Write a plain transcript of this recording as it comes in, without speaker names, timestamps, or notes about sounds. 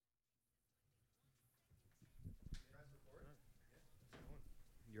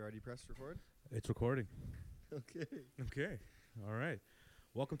You already pressed record? It's recording. Okay. Okay. All right.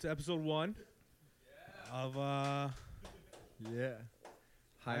 Welcome to episode 1 of Yeah.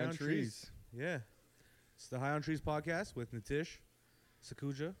 High on trees. Yeah. It's the High on Trees podcast with Nitish,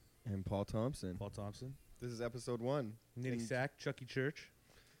 Sakhuja, And Paul Thompson. Paul Thompson, This is episode 1. Nitty And Sack, Chucky Church.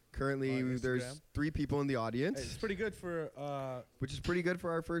 Currently, On there's Instagram. 3 people in the audience, Hey, it's pretty good for which is pretty good for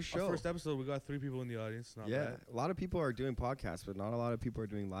our first show. our first episode. We got 3 people in the audience. Not yeah, bad. a lot of people are doing podcasts, but not a lot of people are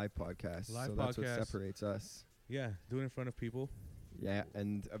doing live podcasts. Live so that's what podcasts. separates us. Yeah, doing it in front of people. Yeah,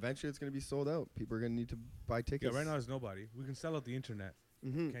 and eventually it's going to be sold out. People are going to need to buy tickets. Yeah, right now there's nobody. We can sell out the internet.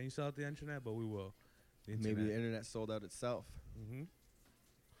 Mm-hmm. Can you sell out the internet? But we will. The Maybe the internet sold out itself. Mm-hmm.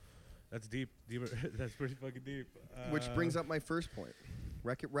 That's deep. That's pretty fucking deep. Which brings up my first point.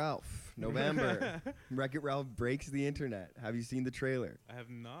 Wreck-It Ralph, November. Wreck-It Ralph breaks the internet. Have you seen the trailer? I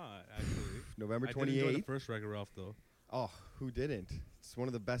have not, actually. November I did enjoy the 28th. first Wreck-It Ralph, though. Oh, who didn't? It's one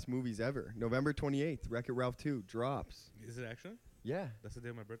of the best movies ever. November 28th, Wreck-It Ralph 2 drops. Is it actually? Yeah. That's the day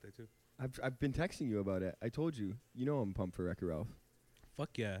of my birthday, too. I've been texting you about it. I told you. You know I'm pumped for Wreck-It Ralph.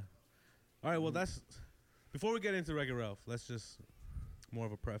 Fuck yeah. All right, well, that's... Before we get into Wreck-It Ralph, let's just... More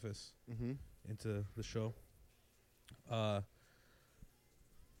of a preface Mm-hmm. into the show.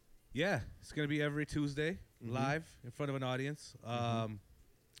 Yeah, it's going to be every Tuesday, live, in front of an audience.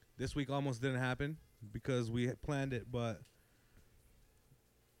 This week almost didn't happen because we had planned it, but...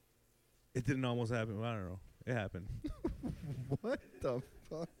 It didn't almost happen. I don't know. It happened. What the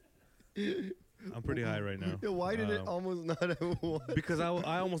fuck? I'm pretty high right now. Yeah, why did it almost not have one? Because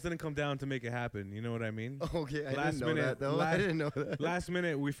I almost didn't come down to make it happen. You know what I mean? Okay, I Last didn't know minute- that, though. I last- didn't know that. Last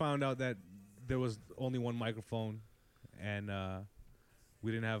minute, we found out that there was only one microphone, and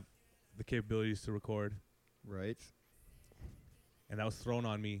we didn't have the capabilities to record, Right. and that was thrown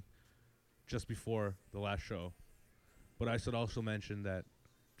on me just before the last show. But I should also mention that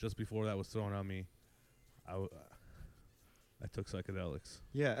just before that was thrown on me, I took psychedelics.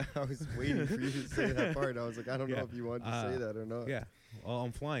 Yeah, I was waiting for you to say that part. I was like, I don't Yeah. know if you wanted to say that or not. Yeah, well,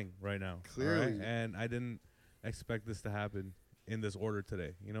 I'm flying right now. Clearly. all right? And I didn't expect this to happen in this order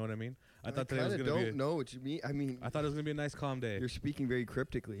today. You know what I mean? I thought today was kinda gonna be. don't know what you mean. I mean, I thought it was gonna be a nice, calm day. you're speaking very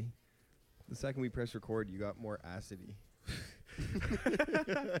cryptically. The second we press record, you got more acidy.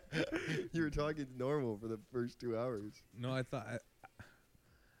 You were talking normal for the first 2 hours. No,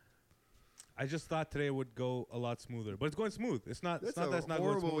 I just thought today would go a lot smoother, but it's going smooth. It's not. It's not that it's not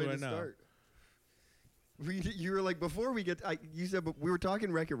going smooth right now. You were like, before we get, you said, but we were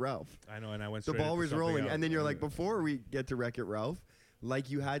talking Wreck-It Ralph. I know, and I went. The straight ball into was something rolling, else. and then you're like, before we get to Wreck-It Ralph, like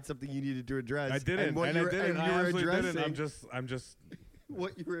you had something you needed to address. I didn't, And what and you I were, didn't. and I you were absolutely addressing, didn't. I'm just.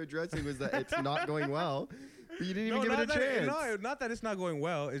 what you were addressing was that it's not going well, but you didn't even No, give it a not that chance. no, not that it's not going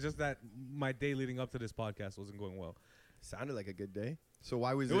well. It's just that my day leading up to this podcast wasn't going well. Sounded like a good day. So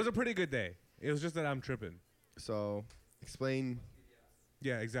why was It was a pretty good day. It was just that I'm tripping. So explain.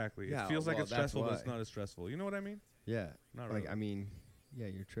 Yeah, exactly. Yeah, It feels like well, it's that's stressful, but it's why. not as stressful. You know what I mean? Yeah. Not Like, really. I mean, yeah,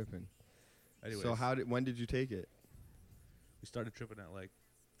 you're tripping. Anyways, So when did you take it? we started tripping at like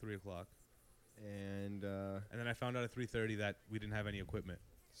 3:00, And and then I found out at 3:30 that we didn't have any equipment.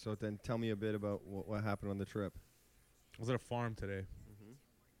 so then tell me a bit about what happened on the trip. I was at a farm today.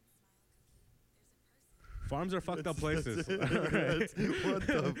 Farms are fucked up places. What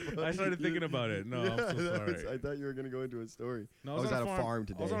the fuck? I started thinking about it. No, I'm so sorry. I thought you were going to go into a story. No, I was at a farm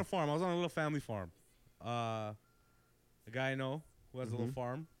today. I was on a farm. I was on a little family farm. A guy I know who has a little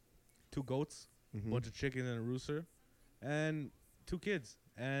farm, 2 goats, Mhm. bunch of chickens and a rooster, and 2 kids.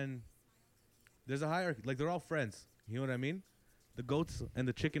 And there's a hierarchy. Like, they're all friends. You know what I mean? The goats and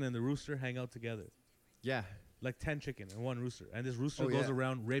the chicken and the rooster hang out together. Yeah. Like 10 chicken and 1 rooster. And this rooster Oh, goes yeah.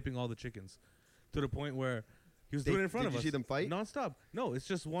 around raping all the chickens to the point where he was doing it in front of Did us. you see them fight? Nonstop. No, it's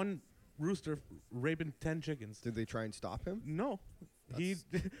just one rooster raping 10 chickens. Did they try and stop him? No. He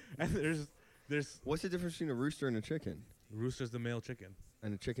and there's What's the difference between a rooster and a chicken? rooster's the male chicken.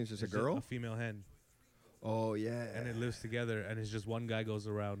 And a chicken's just There's a girl? A female hen. Oh, yeah. And it lives together, and it's just one guy goes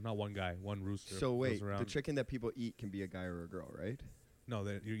around. Not one guy, one rooster. So wait, goes around. the chicken that people eat can be a guy or a girl, right? No,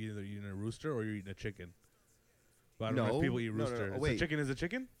 you're either eating a rooster or you're eating a chicken. But I don't know No. if people eat No, no, rooster. no. It's Wait. A chicken is a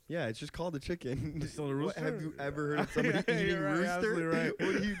chicken? Yeah, it's just called a chicken. It's still a What, rooster? have you ever heard of somebody You're eating right, rooster? absolutely right.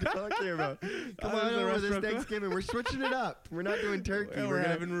 What are you talking about? Come thought it on was a over this restaurant. Thanksgiving. We're switching it up. We're not doing turkey. Yeah, we're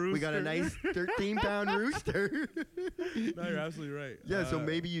having rooster. We got a nice 13-pound rooster. No, you're absolutely right. Yeah, so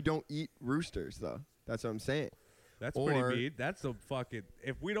maybe you don't eat roosters, though. That's what I'm saying. That's or- pretty mean. That's some fucking...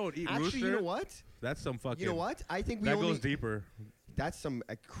 If we don't eat Actually, rooster... you know what? That's some fucking... You know what? I think we That only... goes deeper. That's some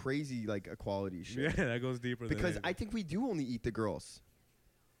crazy, like, equality shit. Yeah, that goes deeper Because than I think we do only eat the girls.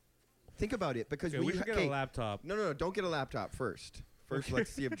 Think about it. Because we should get a laptop. No, don't get a laptop first. First, Okay.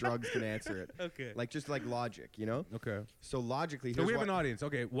 let's see if drugs can answer it. Okay. Like just like logic, you know. Okay. So logically, So here's we have what- an audience.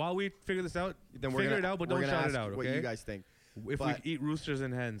 Okay. While we figure this out, then we're figure gonna, it out, but we're don't gonna shout ask it out. what Okay. you guys think. If But- we eat roosters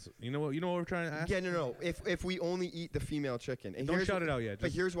and hens, you know what we're trying to ask? Yeah, no. If we only eat the female chicken, and Don't here's shout wh- it out yet. But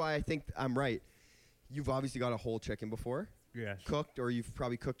Just, here's why I think I'm right. You've obviously got a whole chicken before, yeah. cooked, or you've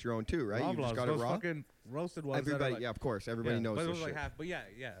probably cooked your own too, right? You've just Loblaws, got it those raw. fucking roasted ones. that are Everybody, like, yeah, of course, everybody knows But it this was like shit. half. But yeah.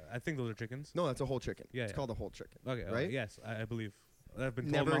 I think those are chickens. No, that's a whole chicken. Yeah, It's yeah. called a whole chicken. Okay. Right? Yes, I believe. I've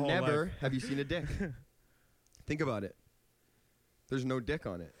been told Never, my whole never life. have you seen a dick. Think about it. There's no dick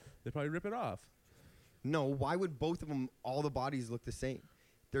on it. They probably rip it off. No, why would both of them, all the bodies look the same?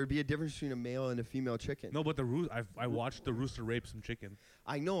 There would be a difference between a male and a female chicken. No, but I watched the rooster rape some chicken.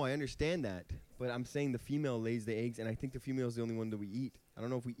 I know, I understand that. But I'm saying the female lays the eggs, and I think the female is the only one that we eat. I don't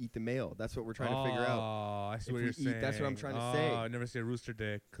know if we eat the male. That's what we're trying to figure out. Oh, I see If what we you're eat, saying. that's what I'm trying to say. I never see a rooster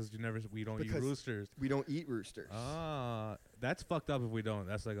dick because we don't eat Because roosters. We don't eat roosters. Ah, that's fucked up if we don't.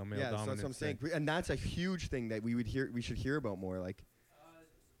 That's like a male Yeah, so dominant that's what I'm saying. thing. And that's a huge thing that we should hear about more. Like,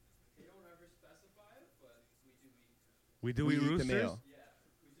 They don't ever specify it, but we do eat. We do we eat eat the roosters. male. Yeah,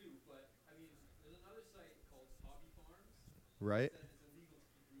 we do. But I mean, there's another site called Hobby Farms right? that it's illegal to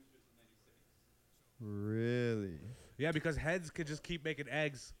keep roosters in many cities. Really? Yeah, because heads could just keep making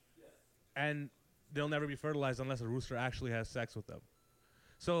eggs, and they'll never be fertilized unless a rooster actually has sex with them.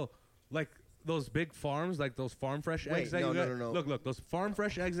 So, like those big farms, like those farm fresh Wait, eggs that no, you no, get. no, no. Look, those farm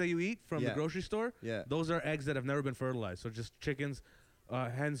fresh eggs that you eat from the Yeah. grocery store. Yeah. Those are eggs that have never been fertilized. So just chickens,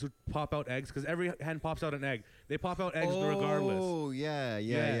 hens who pop out eggs, because every hen pops out an egg. They pop out eggs regardless. Oh,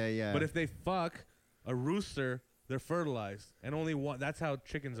 yeah. But if they fuck a rooster, they're fertilized, and only one. That's how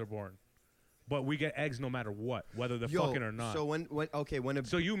chickens are born. But we get eggs no matter what, whether they're fucking or not. So when a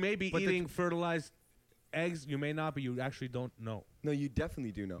So you may be But the- eating fertilized eggs, you may not, but you actually don't know. no, you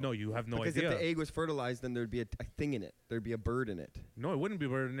definitely do know. No, you have no because idea. if the egg was fertilized, then there'd be a thing in it. There'd be a bird in it. No, it wouldn't be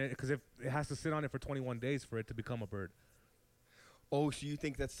bird in it because if it has to sit on it for 21 days for it to become a bird. Oh, so you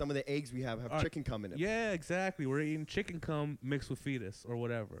think that some of the eggs we have chicken cum in it? Yeah, exactly. We're eating chicken cum mixed with fetus or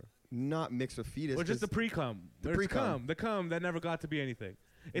whatever, Not mixed with fetus. or just the 'cause- pre-cum. The It's pre-cum. cum, the cum that never got to be anything.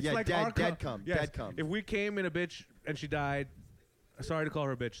 It's Yeah, like dead- our dead cum, Yes. dead cum. If we came in a bitch and she died, sorry to call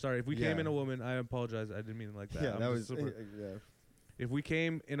her a bitch. Sorry. If we came Yeah. in a woman, I apologize. I didn't mean it like that. yeah, I'm that just was super- yeah. If we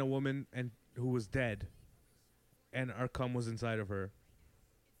came in a woman and who was dead, and our cum was inside of her,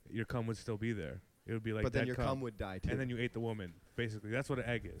 your cum would still be there. It would be like But then dead your cum would die too. and then you ate the woman. Basically, that's what an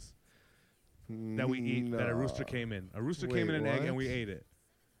egg is. That we eat. That a rooster came in. A rooster came in Wait, an egg and what? we ate it.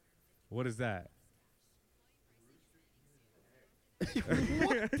 What is that?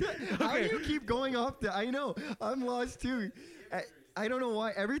 How do you keep going off the? I know. I'm lost too. I don't know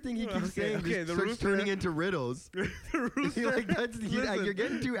why everything he keeps saying okay, just the starts rooster- turning into riddles. The rooster. like Listen, you're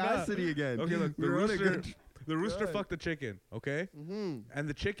getting too nah. acidy again. Okay, look. The We're on a rooster. good- The rooster Right. fucked the chicken. Okay. Mhm. And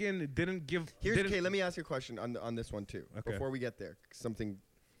the chicken didn't give. Here's didn't, okay. Let me ask you a question on this one too. Okay. Before we get there, something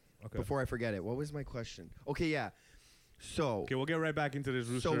Okay. before I forget it. What was my question? Okay, yeah. So Okay, we'll get right back into this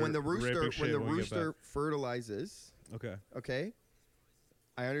rooster. so when the raping rooster shit we get rooster fertilizes, back. Okay. okay.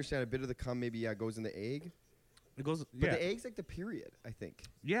 I understand a bit of the cum maybe goes in the egg, It goes. but Yeah. the egg's like the period. I think.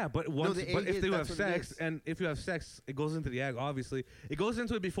 Yeah, but once, the but egg if is- they have that's what it sex, is. and if you have sex, it goes into the egg. Obviously, it goes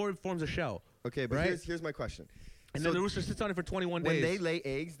into it before it forms a shell, Okay, but Right. here's my question. and So then the rooster sits on it for 21 when days. they lay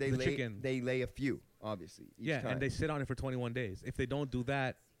eggs, the chicken. they lay a few, obviously. Each yeah, time. and they sit on it for 21 days. If they don't do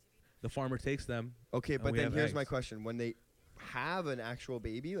that, the farmer takes them. Okay, and but we then have here's my eggs. question: when they have an actual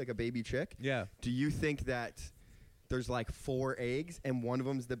baby, like a baby chick, Yeah. do you think that there's like 4 eggs and one of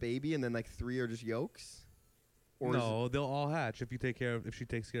them's the baby, and then like 3 are just yolks? Or is No, they'll all hatch if you take care of if she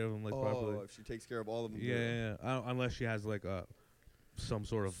takes care of them like it, properly. if she takes care of all of them. Yeah. Unless she has like some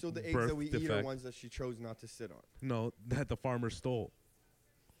sort of So the eggs birth that we defect. eat are ones that she chose not to sit on. No, that the farmer stole.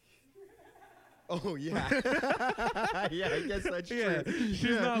 Oh yeah, yeah. I guess that's Yeah, true.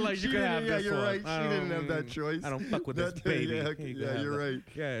 she's not like, she you can didn't- have yeah, this you're one. right. I She didn't have don't- that choice. I don't fuck with this That- baby. Yeah, You okay, can yeah, have you're that. right.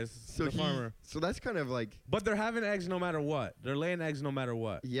 Yeah, it's So the farmer. So that's kind of like But they're having eggs no matter what. They're laying eggs no matter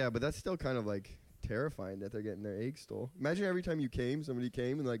what. yeah, but that's still kind of like terrifying that they're getting their eggs stole. Imagine every time somebody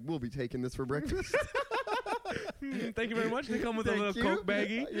came and like, we'll be taking this for breakfast. Thank you very much. They come with a Thank little you. Coke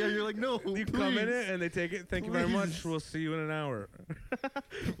baggie. Yeah, you're like, no, You please. come in it and they take it. Thank you very much. Please. We'll see you in an hour.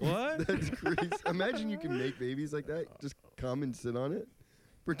 What? That's crazy. Imagine you can make babies like that. Just come and sit on it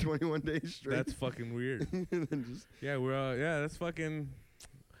for 21 days straight. That's fucking weird. and then just Yeah, that's fucking.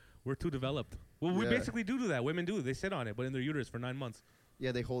 We're too developed. Well, we Yeah. basically do that. Women do. They sit on it, but in their uterus for 9 months.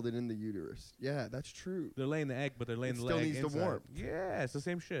 yeah, they hold it in the uterus. Yeah, that's true. They're laying the egg, but they're laying It the still egg needs the inside. warmth. Yeah, it's the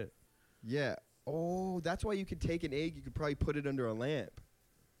same shit. Yeah. Oh, that's why you could take an egg. You could probably put it under a lamp.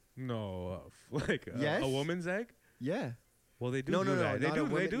 No, like Yes? a woman's egg. Yeah. Well, they do No, do no, no, that. They not a do.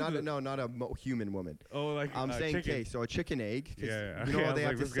 woman, They do. not do- a, no, not a human woman. Oh, like I'm saying, chicken. okay, so a chicken egg. 'cause Yeah. You know Okay, I how was they have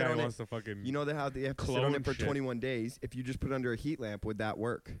like, to this sit guy on wants it. to fucking. You know how they have to sit on clone it for shit. 21 days. If you just put it under a heat lamp, would that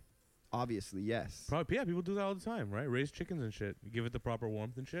work? Obviously, yes. Probably, yeah, people do that all the time, right? Raise chickens and shit. You give it the proper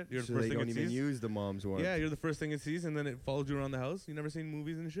warmth and shit. You're So the first they thing don't it even sees. use the mom's one. Yeah, you're the first thing it sees, and then it follows you around the house. You never seen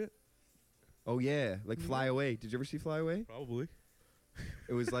movies and shit? Oh yeah, like Fly Away. Did you ever see Fly Away? Probably.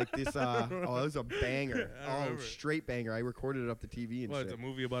 It was like this. Oh, it was a banger. I don't remember. Straight banger. I recorded it up the TV and Well, shit. it's a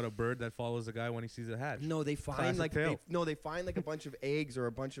movie about a bird that follows a guy when he sees it hatch. No, they find Classic like tale. they find like a bunch of eggs or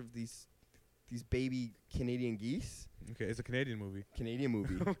a bunch of these baby Canadian geese. Okay, it's a Canadian movie. Canadian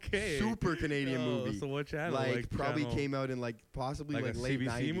movie. Okay. Super Canadian Oh, movie. So what channel? Like probably channel- came out in like possibly Like like a late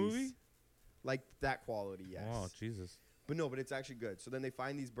CBC 90s. movie? Like that quality, yes. Oh, Jesus. But no, but it's actually good. So then they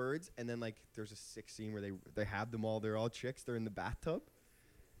find these birds, and then like there's a sick scene where they have them all. They're all chicks. They're in the bathtub,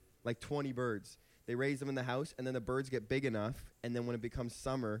 like 20 birds. They raise them in the house, and then the birds get big enough, and then when it becomes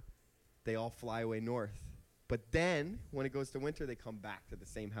summer, they all fly away north. But then when it goes to winter, they come back to the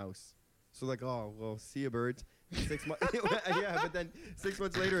same house. So like, oh well, see you birds. 6 months, yeah. But then 6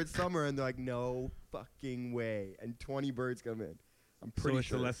 months later, it's summer, and they're like, no fucking way. And 20 birds come in. I'm pretty So it's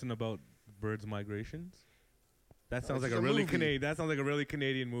sure. a lesson about birds' migrations. That No, sounds it's like a just a really movie. Canadian. That sounds like a really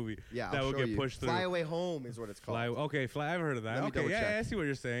Canadian movie. Yeah, that I'll will show get you. pushed through. Fly Away Home is what it's called. Fly. Okay, fly. I've heard of that. Let me Okay, double yeah, check. I see what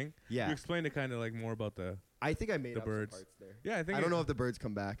you're saying. Yeah. You explained it kind of like more about the. I think I made The up birds. some parts there. Yeah, I think. I don't know if the birds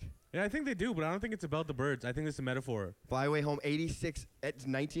come back. Yeah, I think they do, but I don't think it's about the birds. I think it's a metaphor. Fly Away Home, 86. It's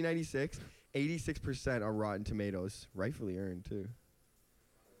 1996. 86% on Rotten Tomatoes, rightfully earned too.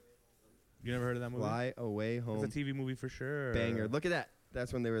 You never heard of that movie? Fly Away Home, It's a TV movie for sure. banger. Look at that.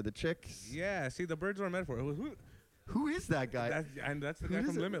 That's when they were the chicks. Yeah, see, the birds are a metaphor. Who is that guy? That's the Who guy is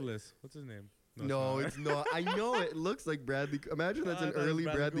from it? Limitless. What's his name? No, it's not. I know it looks like Bradley. Imagine that's I an thought it was early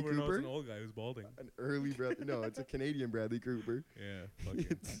Bradley No, it's Cooper. an old guy who's balding. An early Bradley. No, it's a Canadian Bradley Cooper. Yeah, fuck it.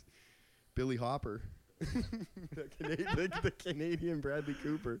 It's Billy Hopper. the Canadian Bradley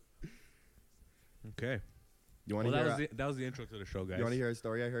Cooper. Okay. You want Well, to hear? that was the intro to the show, guys. You want to hear a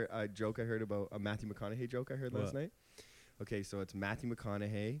story? A joke I heard about a Matthew McConaughey joke I heard last What? night. Okay, so it's Matthew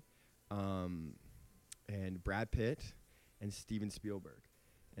McConaughey, and Brad Pitt, and Steven Spielberg,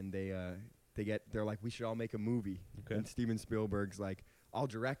 and they're like, we should all make a movie. Okay. And Steven Spielberg's like, I'll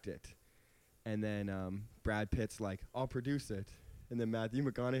direct it, and then Brad Pitt's like, I'll produce it, and then Matthew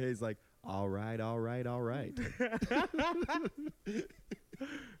McConaughey's like, all right. That's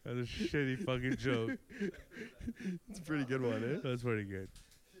a shitty fucking joke. It's a pretty good one, eh? That's pretty good.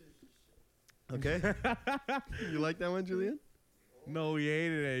 Okay. You like that one, Julian? No, we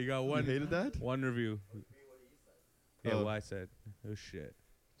hated it. You got You one. hated that? One review. Yeah, Oh. what I said. Oh shit.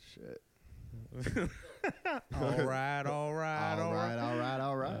 Shit. all right. All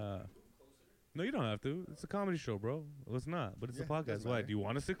right. No, you don't have to. It's a comedy show, bro. Well, it's not, but it's Yeah, a podcast. doesn't Why? matter. Do you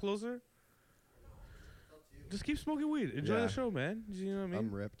want to sit closer? Just keep smoking weed. Enjoy Yeah. the show, man. You know what I mean?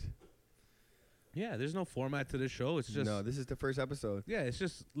 I'm ripped. Yeah, there's no format to this show. It's just No, this is the first episode. yeah, it's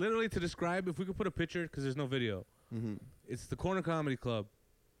just literally to describe. If we could put a picture, because there's no video. Mm-hmm. It's the Corner Comedy Club,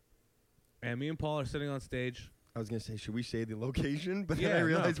 and me and Paul are sitting on stage. I was gonna say, should we say the location? But Yeah, then I no,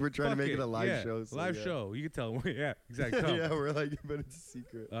 realized we're trying to fuck make it a live yeah, show. So live yeah. show. You can tell. Yeah, exactly. Come. Yeah, we're like, but it's a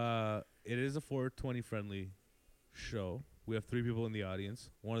secret. It is a 420 friendly show. We have 3 people in the audience.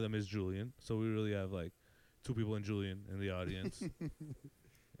 One of them is Julian, so we really have like 2 people in Julian in the audience.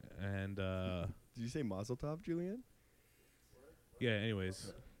 And Did you say Mazel Tov, Julian? yeah.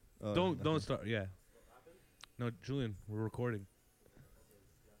 Anyways, Oh, don't nothing. start. Yeah. No, Julian, we're recording.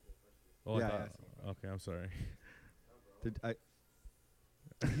 Oh, I Yeah, thought, okay. I'm sorry. Did I?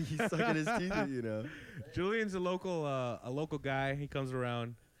 He's sucking his teeth at you know. Julian's a local guy. He comes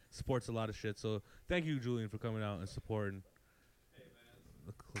around, supports a lot of shit. So thank you, Julian, for coming out and supporting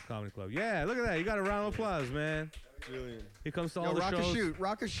the comedy club. Yeah, look at that. You got a round of applause, man. Julian. He comes to Yo, all the rock shows. a shoot,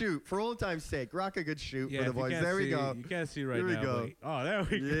 rock a shoot. For old time's sake, rock a good shoot Yeah, for the if you boys. can't There we see- go. You can't see right Here we now. go. But oh, there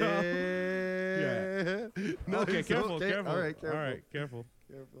we go. Yeah. No, Okay, it's careful, okay. careful. All right, careful. All right, careful.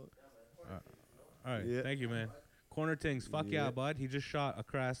 Careful. All right, Yeah. thank you, man. Corner Tings, fuck yeah, Yeah. bud. He just shot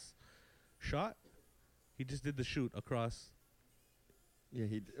across. Shot? He just did the shoot across Yeah,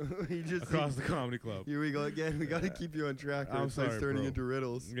 he just across the comedy club. Here we go again. We got to keep you on track. Or I'm it starts sorry, turning bro. into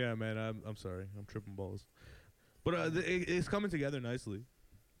riddles. Yeah, man. I'm sorry. I'm tripping balls. But it's coming together nicely.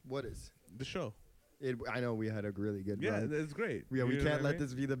 What is? The show. I know we had a really good Yeah, run. it's great. Yeah, we You know can't what I let mean?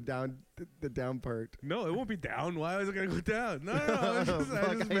 this be the down part. No, it won't be down. Why is it gonna go down? No, I just Fuck,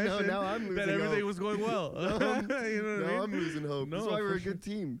 I know, mentioned now I'm that losing everything hope. was going well. No, you know what I mean? I'm losing hope. No, That's why we're for a good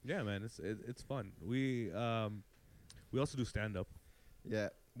team. Yeah, man. It's fun. We also do stand up. Yeah,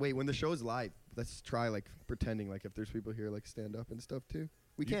 Wait, when the show's live, let's try like pretending like if there's people here like stand up and stuff too.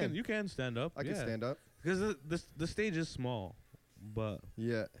 We can. You can stand up. I can stand up. Because the stage is small, but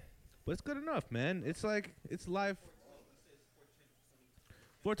Yeah. it's good enough, man. It's like it's live.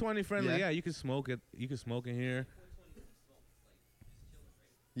 420 friendly. Yeah. Yeah, you can smoke it. You can smoke in here.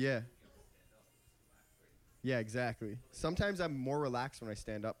 Yeah. Yeah, exactly. Sometimes I'm more relaxed when I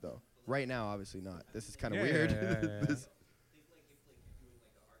stand up though. Right now, obviously not. This is kind of Yeah, weird. yeah. This-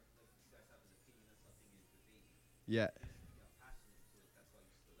 yeah.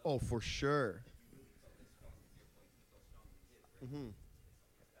 Oh, for sure. Mm-hmm.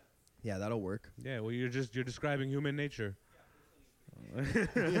 Yeah, that'll work. Yeah, well, you're describing human nature. You're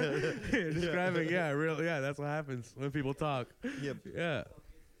describing, that's what happens when people talk. Yep. Yeah.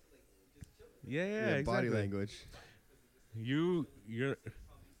 Yeah, exactly. Body language. You're.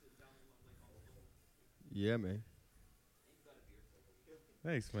 Yeah, man.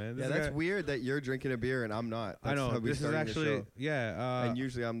 Thanks, man. Yeah, that's weird that you're drinking a beer and I'm not. I That's know. how we This is started the actually, show. And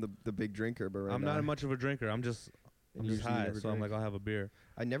usually I'm the big drinker, but right I'm now not much of a drinker. I'm just usually you high, never so I'm drink. like, I'll have a beer.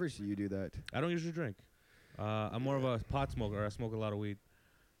 I never see you do that. I don't usually drink. I'm more of a pot smoker. I smoke a lot of weed.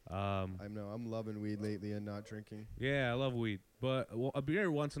 I know. I'm loving weed lately and not drinking. Yeah, I love weed, but a beer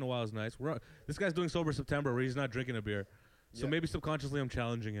once in a while is nice. This guy's doing sober September, where he's not drinking a beer, so Yeah. maybe subconsciously I'm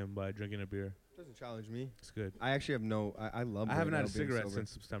challenging him by drinking a beer. Doesn't challenge me. It's good. I actually have no. I love. I haven't right had now a being cigarette sober.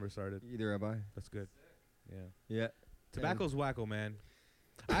 since September started. Either have I. That's good. Yeah. Yeah. Tobacco's wacko, man.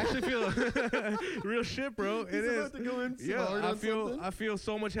 I actually feel real shit, bro. He's It is. about to go in Yeah, hard on something? I feel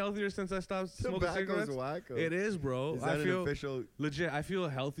so much healthier since I stopped smoking Tobacco's cigarettes. wacko. It is, bro. Is I that feel an official? legit. I feel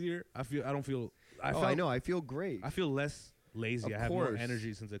healthier. I don't feel. I know. I feel great. I feel less lazy. Of I have more course.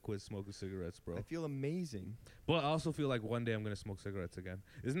 energy since I quit smoking cigarettes, bro. I feel amazing. But I also feel like one day I'm gonna smoke cigarettes again.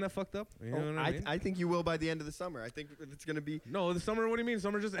 Isn't that fucked up? You know what I mean? I think you will by the end of the summer. I think it's gonna be. No, the summer. What do you mean?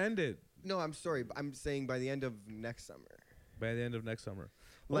 Summer just ended. No, I'm sorry. I'm saying by the end of next summer. By the end of next summer.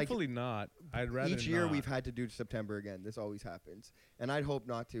 Like, Hopefully not. I'd rather Each year not. we've had to do September again. This always happens, and I'd hope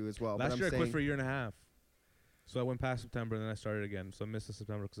not to as well. Last but year I'm I quit saying, for a year and a half. So I went past September and then I started again. So I missed the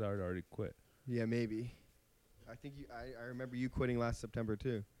September because I had already quit. yeah, maybe. I think I remember you quitting last September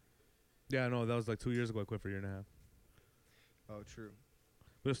too. Yeah, no, that was like 2 years ago. I quit for a year and a half. Oh, true.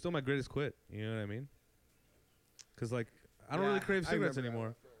 But it's still my greatest quit. You know what I mean? Because like I don't really crave I cigarettes remember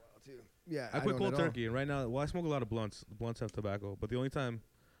anymore. that for a while, too. Yeah, I quit don't cold at all. turkey, and right now, well, I smoke a lot of blunts. The blunts have tobacco, but the only time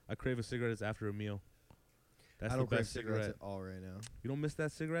I crave a cigarette is after a meal. That's I the don't crave best cigarettes cigarette. at all right now. You don't miss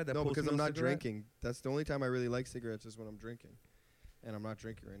that cigarette? That No, because I'm post-meal not cigarette? drinking. That's the only time I really like cigarettes is when I'm drinking, and I'm not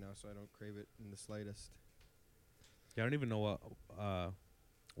drinking right now, so I don't crave it in the slightest. Yeah, I don't even know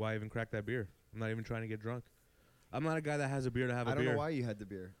why I even cracked that beer. I'm not even trying to get drunk. I'm not a guy that has a beer to have a I beer. don't know why you had the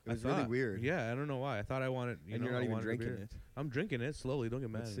beer. It I was really thought- weird. Yeah, I don't know why. I thought I wanted. And you're I not even wanted a drinking beer. it. I'm drinking it slowly. Don't get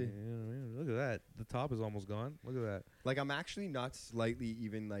mad. Let's at see. me, you know what I mean? Look at that. The top is almost gone. Look at that. Like I'm actually not slightly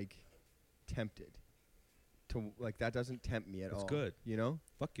even like tempted to like that doesn't tempt me at all. It's good. You know?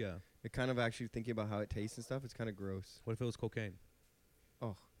 Fuck yeah. It kind of actually thinking about how it tastes and stuff. It's kind of gross. What if it was cocaine?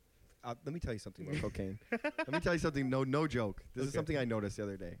 Let me tell you something about cocaine. Let me tell you something. No joke. This is Okay. something I noticed the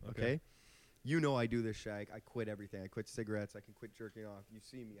other day. Okay. Okay. You know I do this shit. I quit everything. I quit cigarettes. I can quit jerking off. You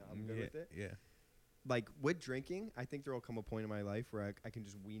see me. I'm good yeah, with it. Yeah. Like with drinking, I think there will come a point in my life where I can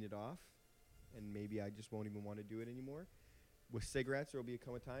just wean it off, and maybe I just won't even want to do it anymore. With cigarettes, there will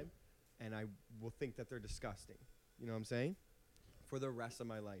come a time, and I will think that they're disgusting. You know what I'm saying? For the rest of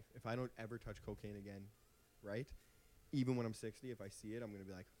my life, if I don't ever touch cocaine again, right? Even when I'm 60, if I see it, I'm gonna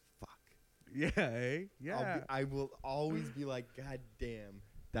be like, fuck. Yeah, eh? Yeah. I will always be like, God damn,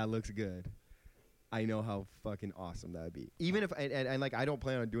 that looks good. I know how fucking awesome that would be. Even if, and like, I don't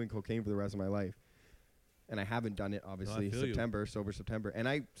plan on doing cocaine for the rest of my life. And I haven't done it, obviously, feel you. sober September. And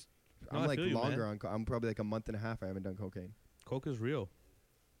No, I'm I like feel you, longer man. on, I'm probably like a month and a half I haven't done cocaine. Coke is real.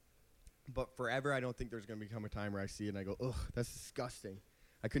 But forever, I don't think there's going to become a time where I see it and I go, ugh, that's disgusting.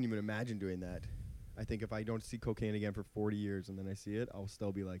 I couldn't even imagine doing that. I think if I don't see cocaine again for 40 years and then I see it, I'll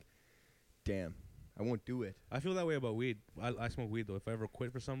still be like, damn, I won't do it. I feel that way about weed. I smoke weed though. If I ever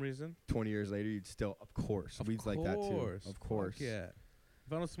quit for some reason, 20 years later, you'd still, of course. of Weed's course, like that too. Of course. Fuck yeah.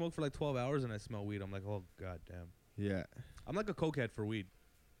 If I don't smoke for like 12 hours and I smell weed, I'm like, oh god damn. Yeah. I'm like a cokehead for weed.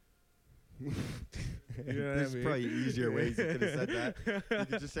 You know what I There's mean? probably easier ways you could have said that. You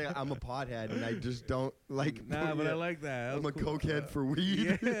could just say I'm a pothead and I just don't like. Nah, but I yeah, like that. I'm a cool. cokehead for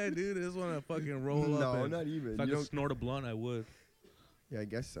weed. Yeah, dude. I just want to fucking roll up. No, and not even. If I You could don't- snort a blunt, I would. Yeah, I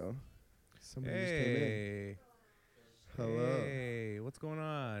guess so. Somebody just came in. Hey. Hello. Hey, what's going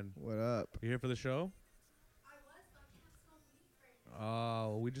on? What up? You here for the show?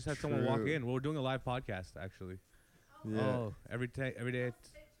 Oh, we just had someone walk True. in. We're doing a live podcast, actually. Yeah. Oh, every day.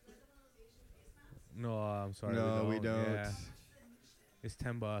 No, I'm sorry. No, we don't. Yeah. It's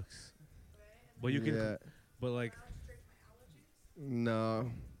 $10. But you can. Yeah. But like. No.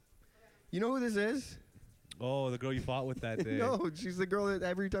 You know who this is? Oh, the girl you fought with that day. No, she's the girl that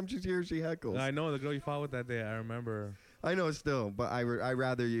every time she's here, she heckles. I know the girl you fought with that day. I remember. I know still, but I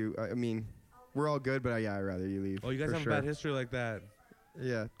rather you. I mean, we're all good, but yeah, I'd rather you leave. Oh, you guys for have sure. a bad history like that.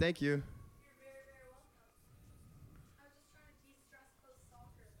 Yeah, thank you.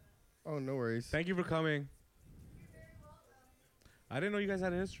 Oh, no worries. Thank you for coming. I didn't know you guys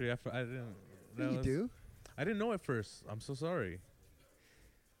had a history. I didn't. Yeah, you do. I didn't know at first. I'm so sorry.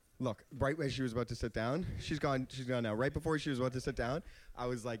 Look, right when she was about to sit down, she's gone. She's gone now. Right before she was about to sit down, I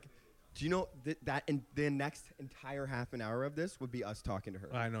was like, "Do you know that in the next entire half an hour of this would be us talking to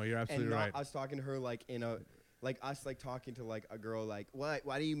her?" I know you're absolutely and not right. us talking to her like in a, like us like talking to like a girl like what?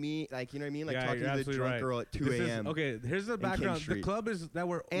 Why do you mean? Like, you know what I mean? Like Yeah, talking you're to the absolutely drunk right. girl at 2 This is- a.m. Okay, here's the King background. The Street. club is that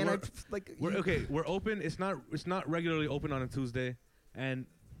we're we're open. It's not regularly open on a Tuesday, and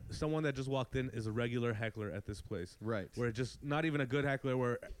someone that just walked in is a regular heckler at this place. Right. We're just not even a good heckler.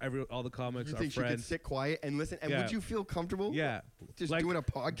 Where all the comics You are think she could friends. sit quiet and listen? And Yeah. would you feel comfortable? Yeah, Just like doing a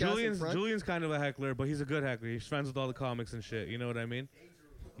podcast in front? Julian's kind of a heckler, but he's a good heckler. He's friends with all the comics and shit. You know what I mean?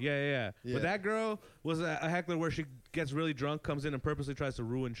 Yeah. Yeah. But that girl was a heckler where she gets really drunk, comes in and purposely tries to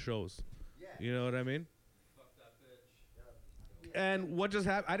ruin shows. Yeah. You know what I mean? Fuck that bitch. And what just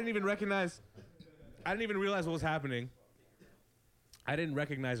happened? I didn't even realize what was happening. I didn't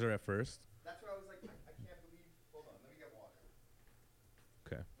recognize her at first. That's what I was like. I can't believe. Hold on, let me get water.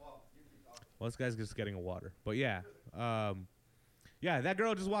 Okay. Well, you keep talking. Well, this guy's just getting a water. But yeah, that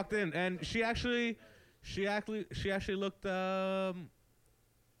girl just walked in, and she actually looked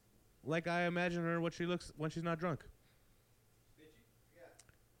like I imagine her what she looks when she's not drunk.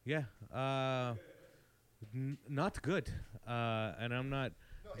 Yeah. Not good. And I'm not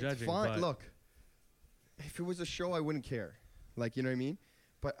judging. It's fine. But Look, if it was a show, I wouldn't care. Like, you know what I mean?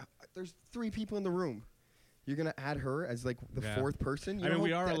 But there's 3 people in the room. You're gonna add her as like the Yeah. 4th person. You I mean, know,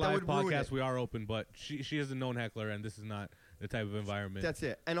 we are a that live would ruin podcast. it. We are open, but she is a known heckler, and this is not the type of environment. That's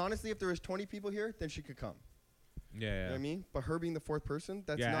it. And honestly, if there was 20 people here, then she could come. You know yeah. what I mean? But her being the 4th person,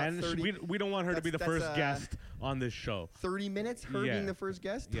 that's Yeah, not and 30, we don't want her to be the that's, first guest on this show. 30 minutes. Her Yeah. being the first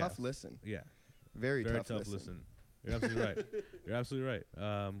guest, Yeah. tough listen. Yeah. Very Very tough listen. listen. You're absolutely right. You're absolutely right.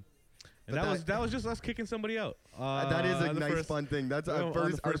 And But that was just us kicking somebody out. That is a the nice first- fun thing. That's on our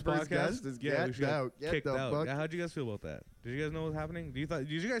the first podcast? guest is we get should out. Get kicked the out. fuck. Yeah, how'd you guys feel about that? Did you guys know what was happening? Did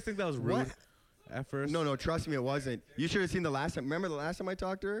you guys think that was rude What? at first? No, trust me, it wasn't. You should have seen the last time. Remember the last time I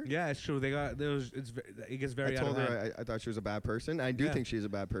talked to her? Yeah, it's true. It gets very I out told of hand. her I thought she was a bad person. I do Yeah. think she's a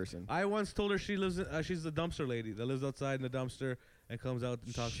bad person. I once told her she lives. She's the dumpster lady that lives outside in the dumpster and comes out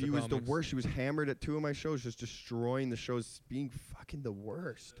and talks. She to was the comics. worst. She was hammered at 2 of my shows, just destroying the shows, being fucking the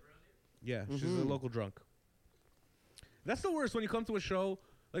worst. Yeah, she's a Mhm. local drunk. That's the worst when you come to a show.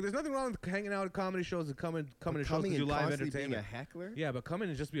 Like, there's nothing wrong with hanging out at comedy shows and coming to shows because and you live constantly being entertainment. a heckler. Yeah, but coming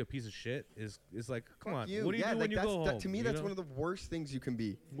and just be a piece of shit is like, come Fuck on. you. What do you Yeah, do like when you that's, go that, home? to me, you that's know? one of the worst things you can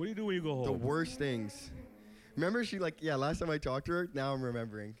be. What do you do when you go home? The worst things. Remember, last time I talked to her, now I'm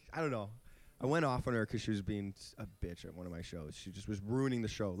remembering. I don't know. I went off on her because she was being a bitch at one of my shows. She just was ruining the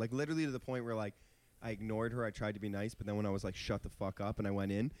show. Like, literally to the point where, like, I ignored her. I tried to be nice, but then when I was like, shut the fuck up, and I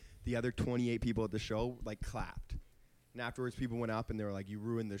went in, the other 28 people at the show, like, clapped. And afterwards, people went up and they were like, you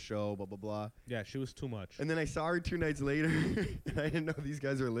ruined the show, blah, blah, blah. Yeah, she was too much. And then I saw her 2 nights later, and I didn't know these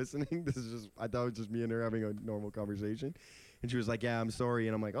guys were listening. I thought it was just me and her having a normal conversation. And she was like, yeah, I'm sorry.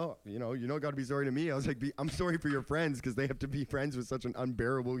 And I'm like, oh, you don't got to be sorry to me. I was like, I'm sorry for your friends because they have to be friends with such an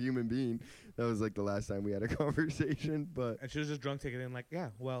unbearable human being. That was like the last time we had a conversation. But And she was just drunk, taking it in like, yeah,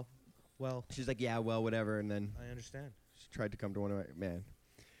 well, she's like, yeah, well, whatever. And then I understand. she tried to come to one of my, man.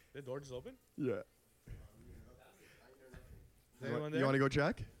 The door just open? Yeah. Is You anyone want there? to go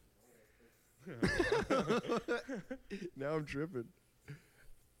check? Now I'm tripping.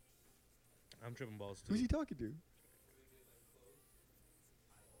 I'm tripping balls too. Who's he talking to?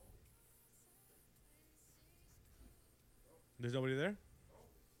 There's nobody there?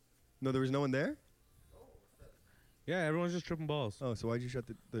 No, there was no one there? Yeah, everyone's just tripping balls. Oh, so why'd you shut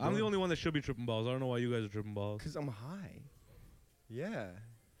the door? I'm the only one that should be tripping balls. I don't know why you guys are tripping balls. Because I'm high. Yeah.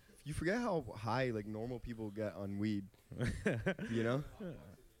 You forget how high, like, normal people get on weed, you know?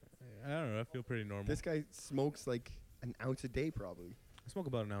 I don't know. I feel pretty normal. This guy smokes, like, an ounce a day, probably. I smoke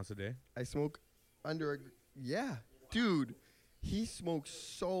about an ounce a day. I smoke under a... Yeah. Dude, he smokes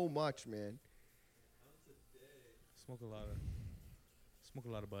so much, man. Smoke a lot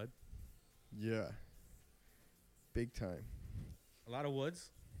of bud. Yeah. Big time. A lot of woods.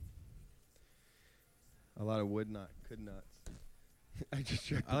 A lot of wood could nuts. I just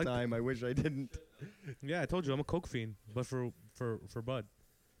checked I the like the- time. I wish I didn't. Yeah, I told you I'm a coke fiend, but for bud.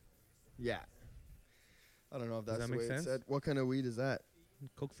 Yeah. I don't know if Does that's that the make way sense? it's said. What kind of weed is that?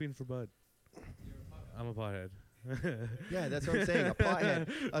 Coke fiend for bud. I'm a pothead. Yeah, that's what I'm saying. A pothead,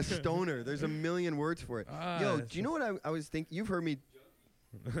 a stoner. There's a million words for it. Yo, do you know what I was thinking? You've heard me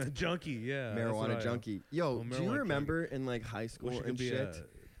Junkie, yeah. that's what I marijuana am. junkie. Yo, Oh, do marijuana you junkie. remember in like high school Wish you and could be shit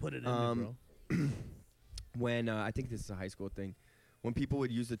put it in me, bro. when I think this is a high school thing, when people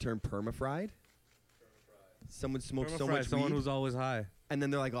would use the term permafried? Someone smoked so Permafried, much someone weed, who's always high. and then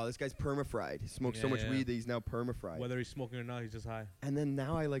they're like, "Oh, this guy's permafried. He smokes so Yeah, much yeah. weed that he's now permafried." Whether he's smoking or not, he's just high. And then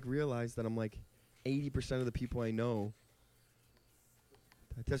now I like realize that I'm like 80% of the people I know.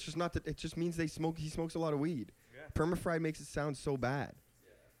 That's just not that. It just means they smoke. He smokes a lot of weed. Yeah. Permafried makes it sound so bad.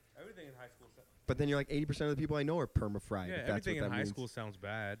 Everything in high school. But then you're like 80% of the people I know are permafried. Yeah, if that's everything what in that high means. school sounds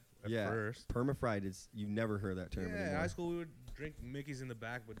bad at Yeah, first. permafried is you never heard that term Yeah, anymore. high school we would drink Mickey's in the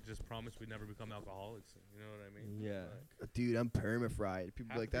back, but just promise we'd never become alcoholics. You know what I mean? Yeah, Like, dude, I'm permafried.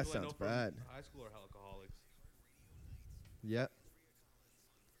 People half be like the that people I know sounds from bad. High school are alcoholics. Yeah,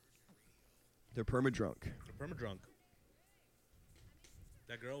 they're permadrunk. They're perma-drunk.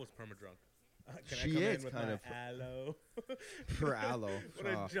 That girl was perma-drunk. Can I She come is in with kind my of aloe? For aloe. What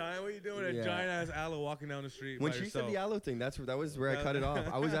a giant! What are you doing? Yeah. A giant ass aloe walking down the street When by she yourself. said the aloe thing, that was where I cut it off.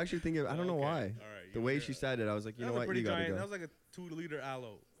 I was actually thinking, I don't know Okay, why. all right, The you way were- she said it, I was like, you that know was a what, pretty you gotta giant. That go. was like a 2-liter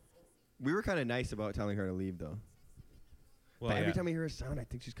aloe. We were kind of nice about telling her to leave, though. Well, But every yeah. time I hear a sound, I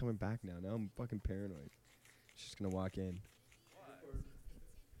think she's coming back now. Now I'm fucking paranoid. She's gonna walk in.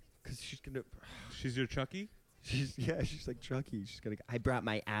 Cause she's gonna. She's your Chucky. She's like Chucky. She's gonna. I brought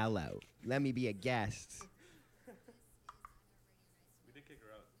my aloe. Let me be a guest. We did kick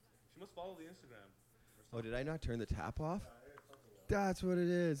her out. She must follow the Instagram. Oh, did I not turn the tap off? That's what it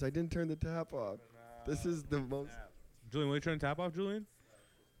is. I didn't turn the tap off. This is the most. Julian, will you turn the tap off, Julian?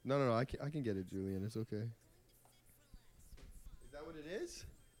 No. I can get it, Julian. It's okay. Is that what it is?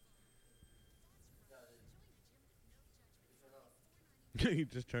 You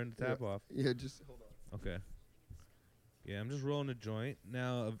just turned the tap off. Yeah, just hold on. Okay. Yeah, I'm just rolling a joint.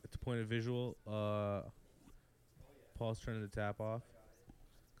 Now, to point of visual, Paul's turning the tap off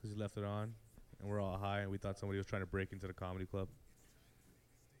because he left it on. And we're all high, and we thought somebody was trying to break into the comedy club.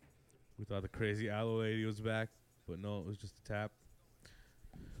 We thought the crazy aloe lady was back, but no, it was just a tap.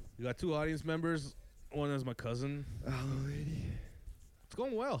 We got 2 audience members. One is my cousin. Aloe lady. It's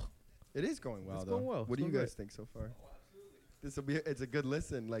going well. It is going well, It's though. going well. What It's do you going guys think so far? This will be. It's a good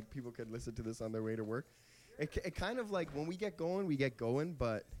listen. Like people could listen to this on their way to work. It kind of like when we get going,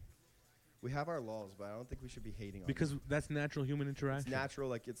 but we have our laws. But I don't think we should be hating on Because that's natural human it. interaction. It's natural.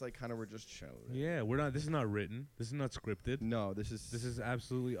 Like it's like kind of we're just chilling. Yeah, we're not. This is not written. This is not scripted. No, this is This is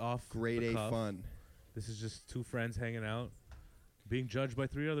absolutely off grade the A cuff. fun. This is just 2 friends hanging out, being judged by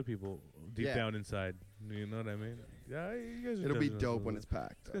 3 other people deep Yeah. down inside. You know what I mean? Yeah, you guys are It'll be judging us a dope when little it's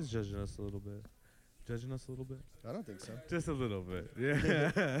packed. bit. You guys judging us a little bit. Judging us a little bit. I don't think so. Just a little bit.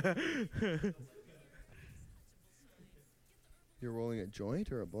 Yeah. You're rolling a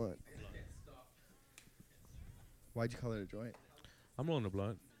joint or a blunt? Why'd you call it a joint? I'm rolling a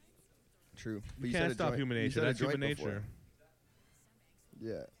blunt. True. But You said can't a stop joint- human you nature. said a That's human joint before. nature.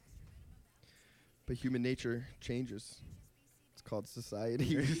 Yeah. But human nature changes. It's called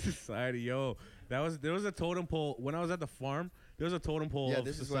society. Society, yo. There was a totem pole when I was at the farm. There was a totem pole Yeah, of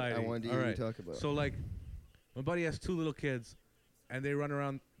this is what society. I wanted to All hear you right. talk about. So like, my buddy has 2 little kids, and they run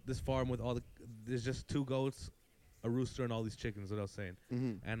around this farm with all the. There's just 2 goats, a rooster, and all these chickens. What I was saying,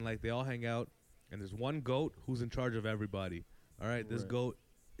 Mm-hmm. and like they all hang out, and there's one goat who's in charge of everybody. All right, this Right. goat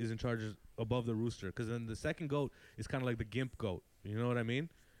is in charge above the rooster, because then the second goat is kind of like the gimp goat. You know what I mean?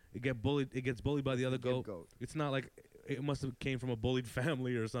 It gets bullied by the other goat. Goat. It's not like it must have came from a bullied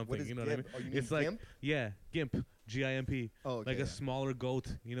family or something. What is You know gimp? what I mean? Oh, you It's mean like gimp? yeah, gimp, G-I-M-P. Oh, okay. Like a smaller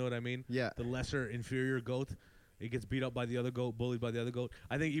goat. You know what I mean? Yeah. The lesser, inferior goat. It gets beat up by the other goat, bullied by the other goat.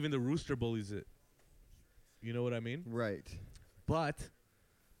 I think even the rooster bullies it. You know what I mean? Right. But,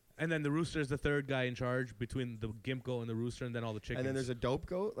 and then the rooster is the third guy in charge between the gimp goat and the rooster, and then all the chickens. And then there's a dope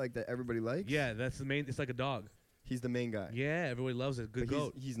goat like that everybody likes. yeah, that's the main. It's like a dog. He's the main guy. Yeah, everybody loves it. Good But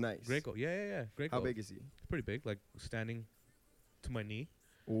goat. He's nice. Great goat. Yeah. Great How goat. big is he? Pretty big, like standing to my knee.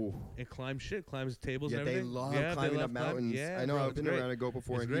 Ooh. It climbs tables Yeah, and they everything. love Yeah, they climbing love up mountains. Yeah, I know. bro, I've it's been great. around a goat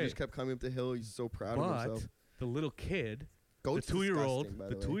before, It's and he great. just kept climbing up the hill. He's so proud of But himself. the little kid, Goat's the 2-year-old, disgusting, by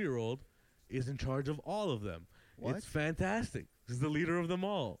the the way. 2-year-old is in charge of all of them. What? It's fantastic. He's the leader of them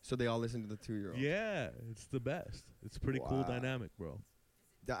all. So they all listen to the 2-year-old. Yeah, it's the best. It's a pretty cool Wow. dynamic, bro.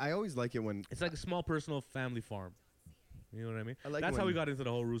 I always like it when It's like a small personal family farm. You know what I mean? I like That's how when- we got into the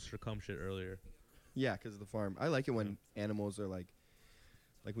whole rooster cum shit earlier. yeah, because of the farm. I like it when animals are like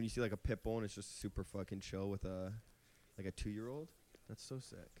Like when you see like a pit bull and it's just super fucking chill with a 2-year-old. That's so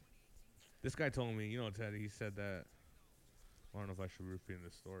sick. This guy told me, Ted, he said that. I don't know if I should be repeating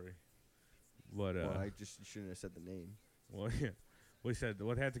this story. But, Well, you shouldn't have said the name. Well, yeah. Well, he said,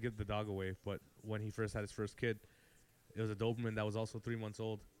 they had to give the dog away, but when he first had his first kid, it was a Doberman that was also 3 months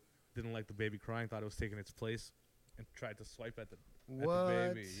old. Didn't like the baby crying, thought it was taking its place, and tried to swipe at the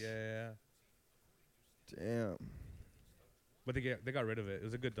baby. Yeah. Damn. But they got rid of it. It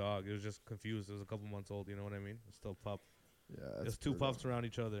was a good dog. It was just confused. It was a couple months old. You know what I mean? It was still a pup. Yeah. It was two pups around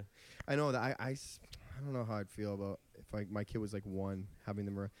each other. I know that I don't know how I'd feel about if my kid was like 1, having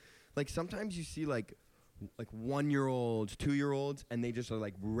them around. Like sometimes you see like 1-year-olds, 2-year-olds, and they just are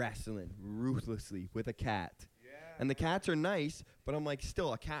like wrestling ruthlessly with a cat. Yeah. And the cats are nice, but I'm like,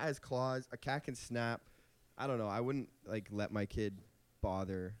 still, a cat has claws. A cat can snap. I don't know. I wouldn't like let my kid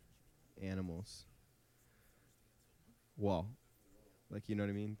bother animals. Well, like, you know what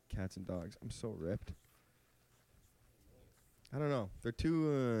I mean? Cats and dogs. I'm so ripped. I don't know. They're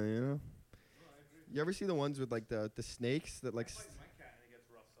too, You ever see the ones with like the snakes that like? I fight my cat and it gets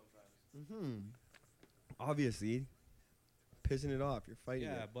rough sometimes. Mm-hmm. Obviously, pissing it off. You're fighting.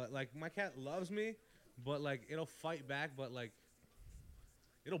 Yeah, it. but like my cat loves me, but like it'll fight back, but like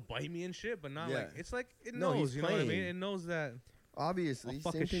it'll bite me and shit. But not Yeah. like it's like it No, knows. he's You know what I mean? playing. It knows that. Obviously, I'll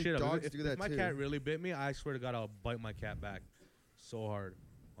fucking same thing. shit up. Dogs If do that my too. cat really bit me, I swear to God, I'll bite my cat back so hard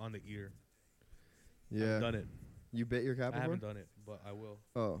on the ear. Yeah. I've done it. You bit your cat I before? haven't done it, but I will.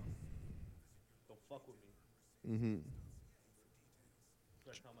 Oh. Don't fuck with me. Mm-hmm.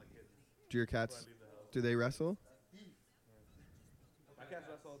 That's how my kids. Do your cats? Do they wrestle? My cats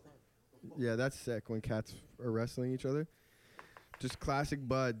wrestle all the time. Yeah, that's sick when cats are wrestling each other. Just classic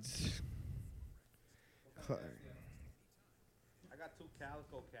buds. I got 2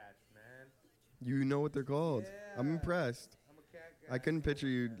 calico cats, man. You know what they're called. I'm Yeah. impressed. I'm a cat guy. I couldn't picture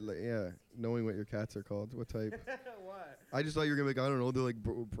you, knowing what your cats are called. What type? What? I just thought you were gonna be like, I don't know, they're like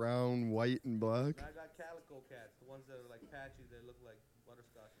brown, white, and black. I got calico cats, the ones that are like patchy, they look like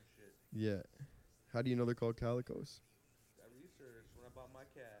butterscotch and shit. Yeah. How do you know they're called calicos? I researched when I bought my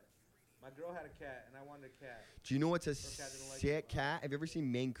cat. My girl had a cat, and I wanted a cat. Do you know what's a cat didn't like sick it. cat? Have you ever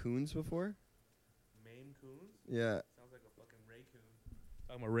seen Maine Coons before? Maine Coons? Yeah. Sounds like a fucking raccoon.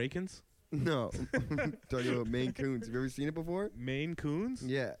 Talking about Rakins? No. Talking about Maine Coons. Have you ever seen it before? Maine Coons?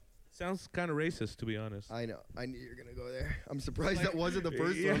 Yeah. Sounds kind of racist, to be honest. I know. I knew you were gonna go there. I'm surprised Like- that wasn't the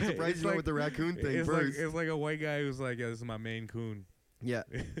first Yeah, one. I'm surprised it's you went like- with the raccoon thing it's first. Like, it's like a white guy who's like, yeah, this is my Maine Coon. Yeah.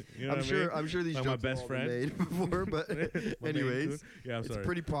 You know I'm what sure. I mean? I'm sure these Like jokes my have best all been friend. made before, but My Maine anyways, Coon. Yeah, I'm it's sorry. a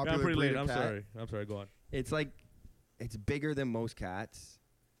pretty Yeah, popular I'm pretty breed late. of I'm cat. sorry. I'm sorry. Go on. It's like, it's bigger than most cats.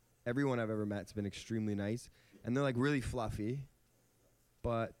 Everyone I've ever met's been extremely nice, and they're like really fluffy,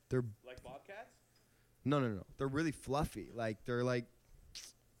 but they're Like bobcats? no. They're really fluffy. Like they're like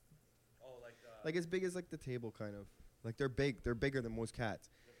Oh, like as big as like the table, kind of. Like they're big. They're bigger than most cats.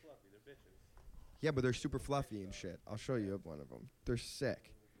 they're fluffy. They're bitches. Yeah, but they're super fluffy and shit. I'll show you one of them. They're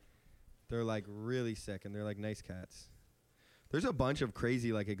sick. They're like really sick, and they're like nice cats. There's a bunch of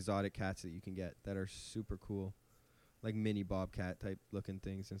crazy like exotic cats that you can get that are super cool, like mini bobcat type looking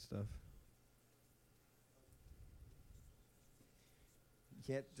things and stuff. You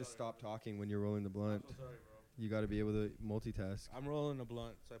can't just stop talking when you're rolling the blunt. I'm so sorry, bro. You got to be able to multitask. I'm rolling a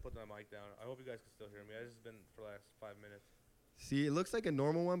blunt, so I put my mic down. I hope you guys can still hear me. I just been for the last 5 minutes. See, it looks like a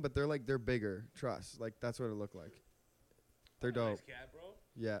normal one, but they're bigger. Trust, like that's what it looked like. They're dope. Nice cat, bro.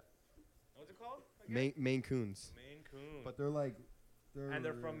 Yeah, What's it called? again? Maine Coons. Maine Coon. But they're like, And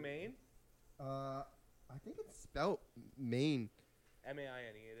they're from Maine? I think it's spelt Maine.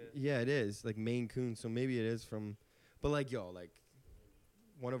 M-A-I-N-E, it is. Yeah, it is like Maine Coon. So maybe it is from, but like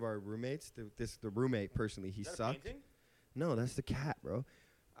one of our roommates, the roommate personally, he Is that a sucked. painting? No, that's the cat, bro.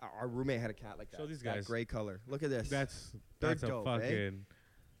 Our roommate had a cat like that. Show these that guys. gray color. Look at this. That's They're a dope, eh? fucking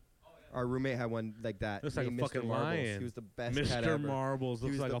Our roommate had one like that. Looks like a named Mr. fucking Marbles. lion. He was the best cat Mr. ever. Marbles. He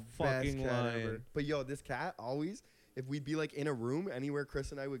Looks was like the a fucking best cat lion. ever. But yo, this cat always, if we'd be like in a room anywhere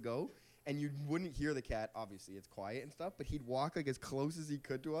Chris and I would go, and you wouldn't hear the cat. Obviously, it's quiet and stuff. But he'd walk like as close as he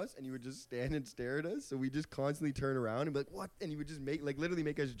could to us, and he would just stand and stare at us. So we just constantly turn around and be like, "What?" And he would just literally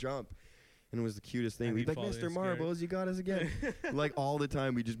make us jump. And it was the cutest thing. And We'd be he'd like, fall in "Mr. scared. Marbles, you got us again." Like all the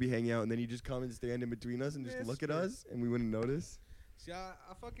time, we'd just be hanging out, and then he'd just come and stand in between us and just look at Mister. us, and we wouldn't notice. See, I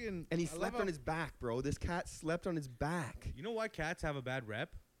fucking... And he I love slept how- on his back, bro. This cat slept on his back. You know why cats have a bad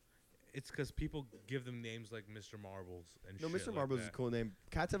rep? It's because people give them names like Mr. Marbles and No, shit Mr. like Marbles is that. a cool name.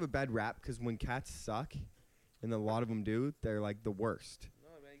 Cats have a bad rap because when cats suck, and a lot of them do, they're like the worst. No,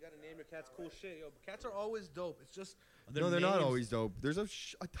 man, you gotta name your cats cool shit. Yo, cats are always dope. It's just... No, they're not names- always dope. There's a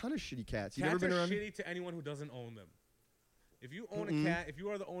ton of shitty cats. You Cats ever been are around? shitty to anyone who doesn't own them. If you own a cat, if you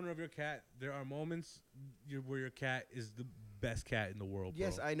are the owner of your cat, there are moments where your cat is the best cat in the world.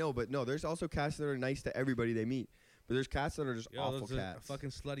 Yes, bro. I know, but no, there's also cats that are nice to everybody they meet. But there's cats that are just awful those are cats.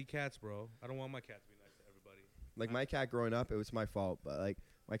 fucking slutty cats, bro. I don't want my cat to be nice to everybody. Like my cat growing up, it was my fault. But like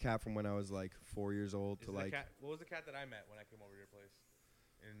my cat from when I was like 4 years old to like. What was the cat that I met when I came over to your place?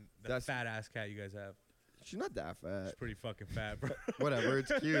 And that fat ass cat you guys have. She's not that fat. She's pretty fucking fat, bro. Whatever,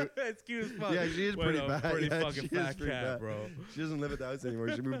 it's cute. It's cute as fuck. Yeah, she is pretty fat. Pretty Yeah, fucking fat cat, bro. She doesn't live at the house anymore.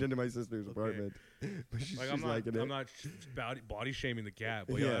 She moved into my sister's apartment. But she's I'm liking it. not body shaming the cat,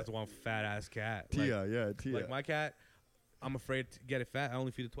 but Yeah. that's one fat ass cat. Tia. Like my cat, I'm afraid to get it fat. I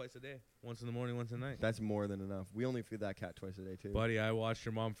only feed it twice a day. Once in the morning, once at night. That's more than enough. We only feed that cat twice a day, too. Buddy, I watched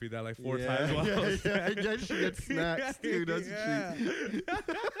your mom feed that like 4 times while I was yeah, she gets snacks, too, doesn't she?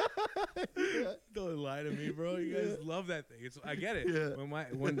 Don't lie to me, bro. You guys love that thing. I get it. Yeah.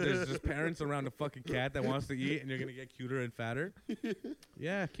 When there's just parents around a fucking cat that wants to eat and you're going to get cuter and fatter.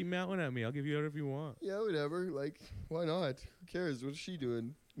 Yeah, keep mounting at me. I'll give you whatever you want. Yeah, whatever. Like, why not? Who cares? What's she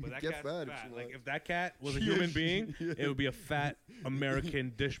doing? But that Get cat's fat. fat. If she Like, wants. if that cat was a human being, it would be a fat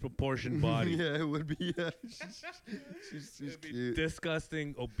American disproportioned body. Yeah, it would be. Yeah. She's It'd be cute.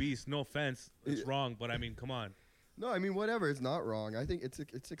 disgusting, obese. No offense. It's wrong, but I mean, come on. No, I mean, whatever. It's not wrong. I think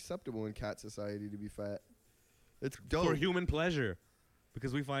it's acceptable in cat society to be fat. It's dope. For human pleasure.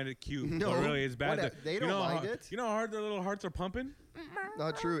 Because we find it cute. No, but really, it's bad. whatever. They don't mind it. You know how hard their little hearts are pumping?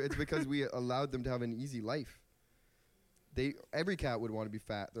 Not true. It's because we allowed them to have an easy life. Every cat would want to be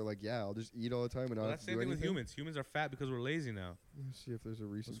fat. They're like, yeah, I'll just eat all the time and Well, not that's have the to same do thing with anything. humans. Humans are fat because we're lazy now. Let's see if there's a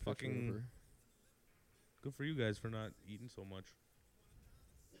recent It's picture fucking- of her. Good for you guys for not eating so much.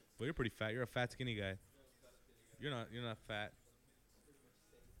 But you're pretty fat. You're a fat, skinny guy. You're not fat.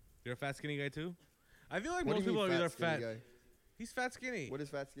 You're a fat, skinny guy too? I feel like What most do you people mean are either skinny fat. guy? He's fat, skinny. What does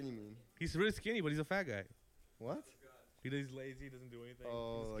fat skinny mean? He's really skinny, but he's a fat guy. What? He's lazy. He doesn't do anything.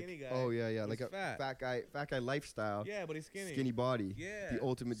 Oh, he's a like, skinny guy. oh yeah, He's like a fat. fat guy lifestyle. Yeah, but he's skinny. Skinny body. Yeah. The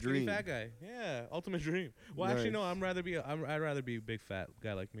ultimate skinny dream. fat guy. Yeah, ultimate dream. Well, actually, no. Nice. I'd rather be a big fat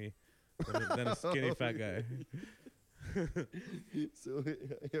guy like me than a skinny fat guy. So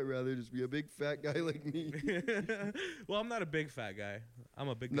I'd rather just be a big fat guy like me. Well, I'm not a big fat guy. I'm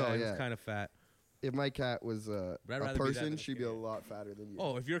a big No, guy yeah. who's kind of fat. If my cat was I'd a rather be that person, than she'd be a skinny. lot fatter than you.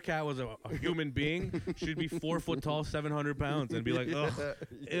 Oh, if your cat was a human being, she'd be 4 foot tall, 700 pounds, and be like, ugh,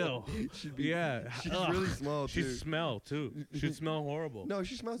 ew. She'd be, Yeah. She's ugh. really small She'd too. smell, too. She'd smell horrible. No,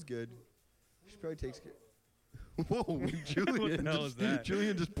 she smells good. She probably takes care. Whoa, Julian! hell is that?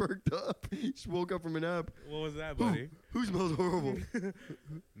 Julian just perked up. He just woke up from a nap. What was that, buddy? Who smells horrible?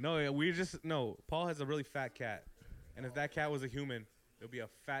 No, yeah, Paul has a really fat cat. And if that cat was a human, it would be a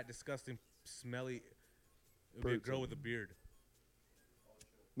fat, disgusting, smelly. It would be a girl with a beard.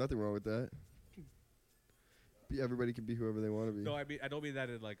 Nothing wrong with that. Everybody can be whoever they want to be. No, I don't mean that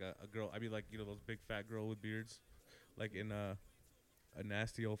in like a girl. I mean like, those big fat girl with beards. Like in a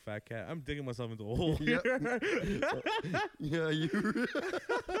nasty old fat cat. I'm digging myself into a hole Yep. here. Yeah, you.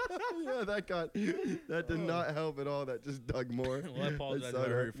 Yeah, that did not help at all. That just dug more. Well, I apologize if I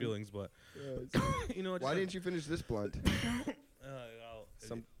hurt your feelings, but you know what? Why didn't you finish this blunt?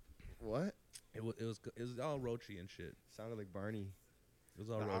 What? It was all roachy and shit. Sounded like Barney. It was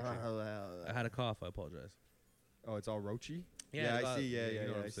all roachy. I had a cough. I apologize. Oh, it's all roachy? Yeah, I see. Yeah, you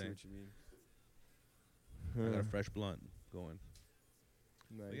know what I I'm see saying. what you mean. I got a fresh blunt going.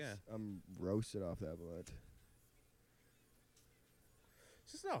 Nice. yeah. I'm roasted off that blunt.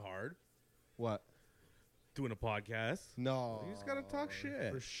 It's just not hard What? doing a podcast. No. You just gotta talk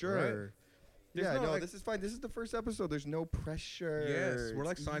shit, For sure. There's Yeah, no, no, like- this is fine. This is the first episode. There's no pressure. Yes, we're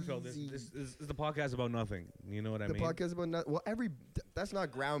like It's Seinfeld. easy. This is the podcast about nothing. You know what I the mean? podcast about that's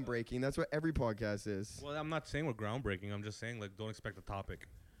not groundbreaking. That's what every podcast is. Well, I'm not saying we're groundbreaking. I'm just saying like don't expect a topic.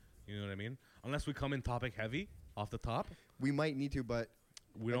 You know what I mean? Unless we come in topic heavy off the top. We might need to, but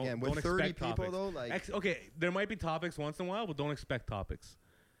We don't, again, don't with 30 expect people topics. though, like Okay, there might be topics once in a while, but don't expect topics.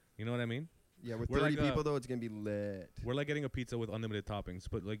 You know what I mean? yeah, with we're 30 like people though, it's gonna be lit. We're like getting a pizza with unlimited toppings,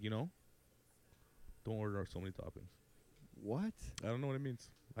 but like don't order so many toppings. What? I don't know what it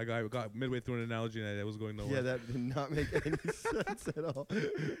means. I got midway through an analogy and I was going nowhere. Yeah, that did not make any sense at all.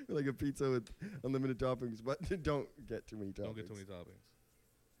 Like a pizza with unlimited toppings, but don't get too many toppings. Don't get too many toppings.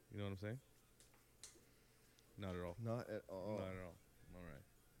 You know what I'm saying? Not at all. Not at all. Not at all. All right.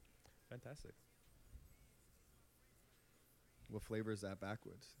 Fantastic. What flavor is that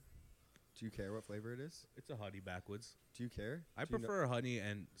backwards? Do you care what flavor it is? It's a honey backwards. Do you care? I Do you prefer honey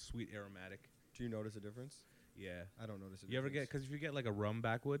and sweet aromatic. Do you notice a difference? Yeah. I don't notice a difference. You ever get, because if you get like a rum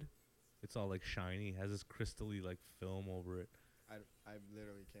backwood, it's all like shiny, has this crystally like film over it. I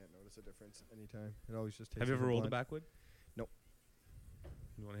literally can't notice a difference anytime. It always just tastes Have you like ever rolled a blunt. backwood? Nope.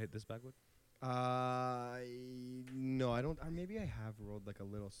 You want to hit this backwood? No, I don't. Or maybe I have rolled like a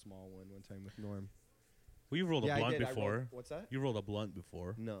little small one time with Norm. Well, you've rolled Yeah, a I blunt did. I before. rolled, what's that? You rolled a blunt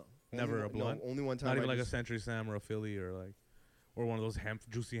before. No. Never Only a blunt? No, only one time. Not even I like a just, Century Sam or a Philly or one of those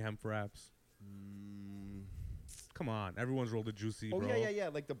juicy hemp wraps. Come on, everyone's rolled a juicy. Oh bro. yeah,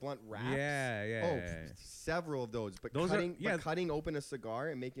 like the blunt wraps. Yeah. Oh, several of those. But Those are- cutting, yeah. but cutting open a cigar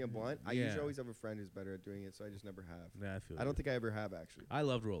and making a blunt. I Yeah. usually always have a friend who's better at doing it, so I just never have. Yeah, I feel. I don't think I ever have actually. I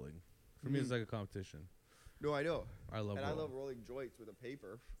loved rolling. For me, it's Mm. like a competition. No, I know. I love. And rolling. I love rolling joints with a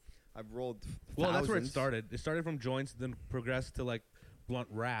paper. I've rolled. Well, that's where it thousands. started. It started from joints, then progressed to like blunt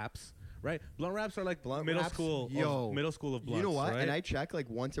wraps. Right, blunt wraps are like Blunt middle wraps? school. Yo. Middle school of blunts. You know what? Right? And I check like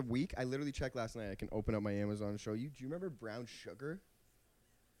once a week. I literally checked last night. I can open up my Amazon and show you. Do you remember brown sugar?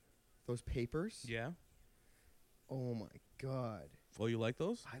 Those papers? Yeah. Oh my god. Oh, you like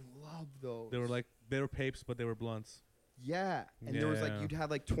those? I love those. They were papes, but they were blunts. Yeah. And there was like Yeah. you'd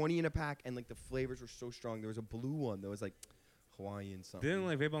have like 20 in a pack and like the flavors were so strong. There was a blue one that was like Hawaiian something. Didn't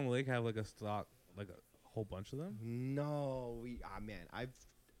like Vape on the Lake have like a stock, like a whole bunch of them? No, man,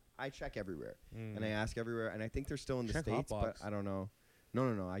 I check everywhere and I Mm. ask everywhere and I think they're still in the Check States, but Hotbox. I don't know.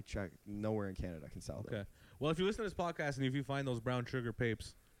 No. I check nowhere in Canada can sell them. Okay. Well, if you listen to this podcast and if you find those brown sugar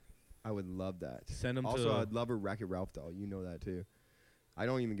papes, I would love that. send them Also, to. I'd love a Wreck-It Ralph doll. You know that too. I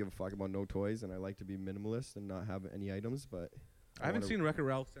don't even give a fuck about no toys, and I like to be minimalist and not have any items. But I haven't wanna- seen Wreck-It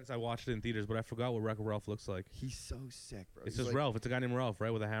Ralph since I watched it in theaters, but I forgot what Wreck-It Ralph looks like. He's so sick, bro. It's He's just like- Ralph. It's a guy named Ralph,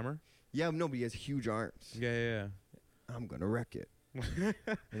 right, with a hammer. Yeah, no, but he has huge arms. Yeah. I'm gonna wreck it, and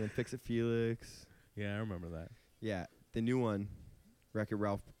then Fix It Felix. Yeah, I remember that. Yeah, the new one, Wreck-It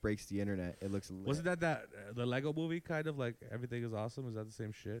Ralph breaks the internet. It looks lit. Wasn't that the Lego movie kind of like Everything is Awesome? Is that the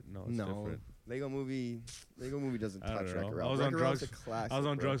same shit? No, it's no, different. Lego movie doesn't I don't touch know. Wreck-It I Ralph. was on Wreck-It Ralph's drugs. a classic. I was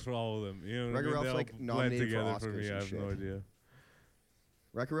on bro. drugs for all of them. You know what I Wreck-It mean? Ralph's They all like blend nominated for together for Oscars me. I and have no shit. idea.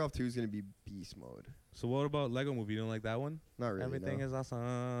 Wreck-It Ralph 2 is gonna be beast mode. So what about Lego movie? You don't like that one? Not really. Everything no. is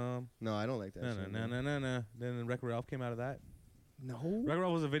awesome. No, I don't like that. shit, man. No. Then Wreck-It Ralph came out of that. No. Wreck-It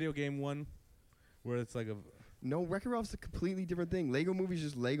Ralph was a video game one, where it's like a. No, Wreck-It Ralph's a completely different thing. Lego movie's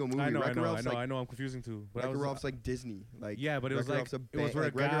just Lego movie. I know. Wreck-It Ralph's like, I know. I'm confusing too. But I Wreck-It was, Ralph's like Disney. Like yeah, but it was Wreck-It like Ralph's a it was where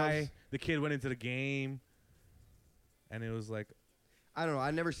like a Wreck-It guy, Ralph's- the kid went into the game, and it was like. I don't know.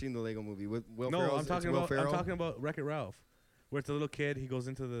 I've never seen the Lego movie with Will No, Ferrell's- I'm it's talking Will about. Ferrell. I'm talking about Wreck-It Ralph, where it's a little kid. He goes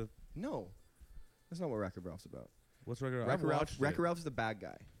into the. No, that's not what Wreck-It Ralph's about. What's Wreck-It Ralph? Wreck-It Ralph's the bad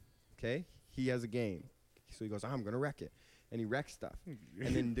guy. Okay, he has a game, so he goes, "I'm gonna wreck it," and he wrecks stuff.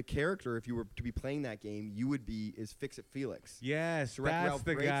 And then the character, if you were to be playing that game, you would be is Fix It Felix. Yes, So Wreck-It that's Ralph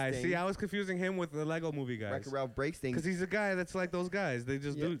the breaks guy. things. See, I was confusing him with the Lego movie guys. Wreck-It Ralph breaks things, Because he's a guy that's like those guys. They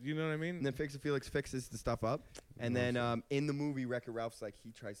just Yeah. do. You know what I mean? and then Fix It Felix fixes the stuff up. And then in the movie, Wreck-It Ralph's like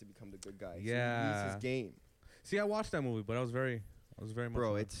he tries to become the good guy. So he Yeah. loses his game. See, I watched that movie, but I was very much.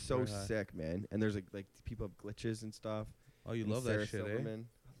 Bro, on- it's so very high. sick, man. And there's like people have glitches and stuff. Oh, you And love Sarah that shit, eh? Silverman.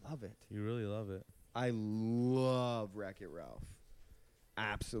 I love it. You really love it. I love Wreck-It Ralph.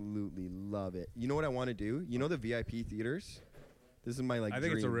 Absolutely love it. You know what I want to do? You know the VIP theaters? This is my like I think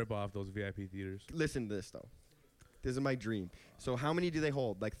dream. it's a rip off those VIP theaters. Listen to this though. This is my dream. So how many do they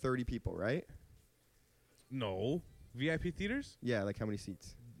hold? Like 30 people, right? No, VIP theaters. Yeah, like how many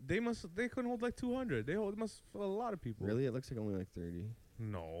seats? They couldn't hold like 200. They must fill a lot of people. Really? It looks like only like 30.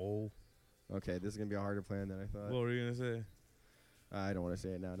 No. Okay, this is going to be a harder plan than I thought. What were you gonna say? I don't want to say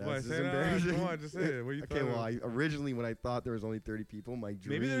it now. Why, This is say it out. embarrassing. Come on, just say it. What you Okay, thought well, of? originally when I thought there was only 30 people, my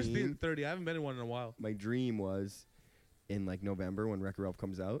dream Maybe there's 30. I haven't been in one in a while. my dream was in like November when Wreck-It Ralph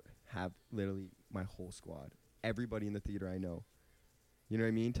comes out, have literally my whole squad, everybody in the theater I know. You know what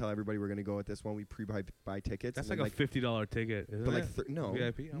I mean? Tell everybody we're gonna go at this one. We buy tickets. That's and like then, a $50 ticket, isn't but it? like no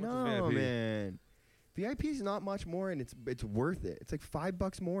VIP? How much no is VIP? man. VIP is not much more, and it's worth it. It's like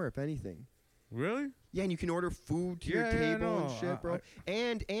 $5 more if anything. Really? Yeah, and you can order food to your Yeah, yeah, table and no, shit, bro.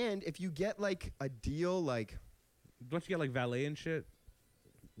 And if you get like a deal, like Don't you get like valet and shit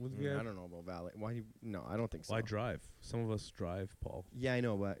with VIP? I don't know about valet. Why? No, I don't think so. Well, I drive. Some of us drive, Paul. Yeah, I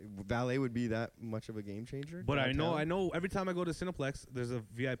know, but valet would be that much of a game changer. But I downtown? know. Every time I go to Cineplex, there's a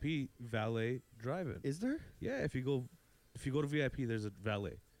VIP valet drive-in. Is there? Yeah, if you go to VIP, there's a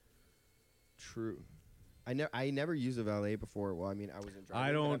valet. True. I never used a valet before. Well, I mean, I wasn't driving. I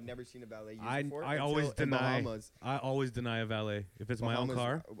but don't- I've never seen a valet use I before. I until always in deny. Bahamas. I always deny a valet if it's my own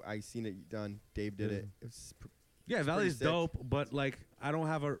Bahamas, car. I seen it done. Dave did Yeah. it. It was Yeah, it's valet's pretty sick. dope, but like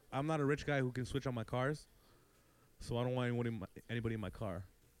I'm not a rich guy who can switch on my cars, so I don't want anybody in my car.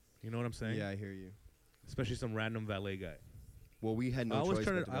 You know what I'm saying? yeah, I hear you. Especially some random valet guy. Well, we had no I always choice.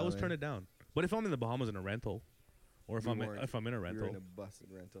 turn but it. to I always valet. turn it down. But if I'm in the Bahamas in a rental, or if We I'm weren't. in a We were rental, in a busted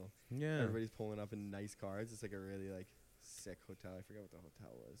rental. yeah. Everybody's pulling up in nice cars. It's like a really like sick hotel. I forget what the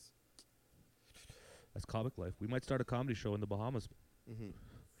hotel was. That's comic life. We might start a comedy show in the Bahamas. Mm-hmm.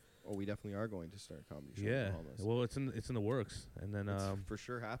 Oh, we definitely are going to start a comedy show in Yeah. the Bahamas. Well, it's in the works, and then It's for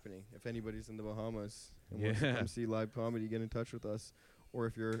sure happening. If anybody's in the Bahamas and wants to Yeah. come see live comedy, get in touch with us. Or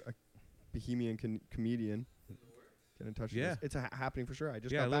if you're a Bohemian comedian, get in touch with us. It's happening for sure. I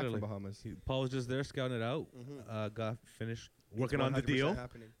just got back from Bahamas. Paul was just there scouting it out. Mm-hmm. Got finished working on the deal.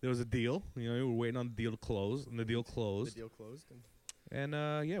 Happening. There was a deal. You know, we were waiting on the deal to close, and the deal closed. The deal closed. And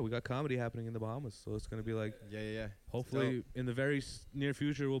yeah, we got comedy happening in the Bahamas, so it's gonna be like, Yeah. hopefully in the very near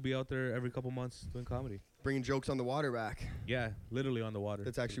future, we'll be out there every couple months doing comedy. Bringing jokes on the water back. Yeah, literally on the water.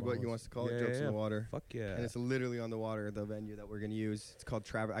 That's actually what he wants to call it, jokes on the water. Fuck yeah. And it's literally on the water, the venue that we're going to use. It's called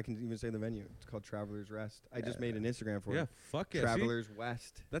I can even say the venue. It's called Travelers Rest. I just made an Instagram for it. Yeah, fuck yeah. Travelers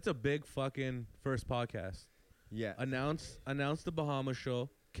West. That's a big fucking first podcast. Yeah. Announce the Bahamas show.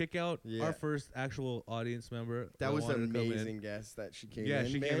 Kick out our first actual audience member. That was an amazing guest that she came in. Yeah,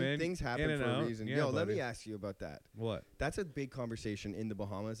 she came in. Things happen for a reason. Yeah, Yo, let me ask you about that. What? That's a big conversation in the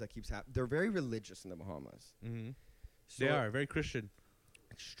Bahamas that keeps happening. They're very religious in the Bahamas. Mm-hmm. So They are very Christian.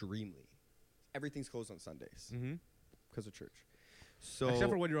 Extremely. Everything's closed on Sundays Mm-hmm. because of church. So Except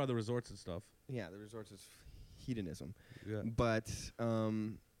for when you're on the resorts and stuff. yeah, the resorts is hedonism. Yeah. But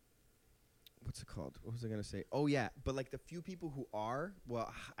what's it called? What was I gonna say? Oh yeah, but like the few people who are,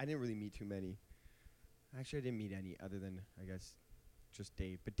 well, I didn't really meet too many. Actually, I didn't meet any other than I guess just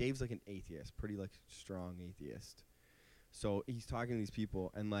Dave. But Dave's like an atheist, pretty like strong atheist. So he's talking to these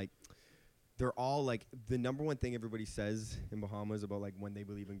people, and like they're all like the number one thing everybody says in Bahamas about like when they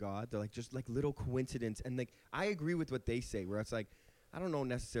believe in God. They're like just like little coincidence, and like I agree with what they say, where it's like I don't know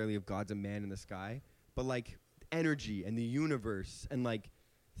necessarily if God's a man in the sky, but like energy and the universe and like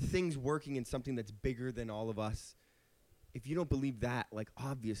things working in something that's bigger than all of us. If you don't believe that, like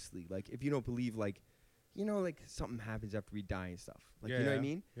obviously, like if you don't believe like, you know, like something happens after we die and stuff. Like, you know what I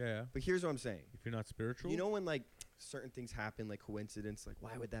mean? Yeah. But here's what I'm saying. If you're not spiritual. You know when like certain things happen, like coincidence, like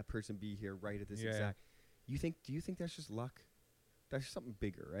why would that person be here right at this exact? Do you think that's just luck? That's something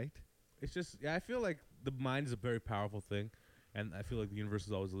bigger, right? It's just, I feel like the mind is a very powerful thing, and I feel like the universe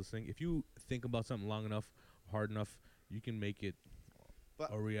is always listening. If you think about something long enough, hard enough, you can make it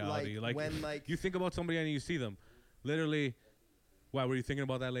a reality. Like when like you think about somebody and you see them, literally. Why were you thinking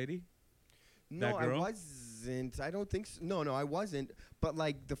about that lady? No, I wasn't. I don't think so. No, I wasn't. But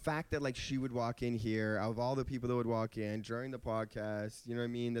like the fact that like she would walk in here, of all the people that would walk in during the podcast, you know what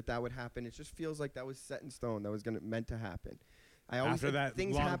I mean, that would happen. It just feels like that was set in stone. That was meant to happen. I always After that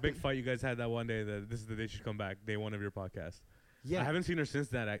things long happen. big fight you guys had that one day, that this is the day she'd come back, day one of your podcast. Yeah, I haven't seen her since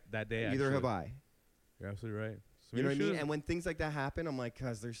that day. Either actually. have I. You're absolutely right. So You know what I mean? And when things like that happen, I'm like,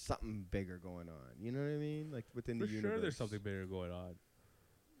 cause there's something bigger going on. You know what I mean? Like within the universe. For sure, there's something bigger going on.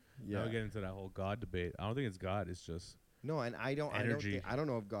 Yeah. Now we get into that whole God debate. I don't think it's God. It's just no, and I don't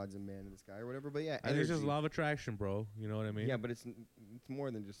know if God's a man in the sky or whatever. But yeah, I think it's just law of attraction, bro. You know what I mean? Yeah, but it's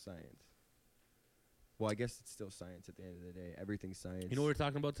more than just science. Well, I guess it's still science at the end of the day. Everything's science. You know what we're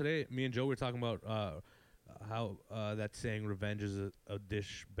talking about today? Me and Joe were talking about how that saying "revenge is a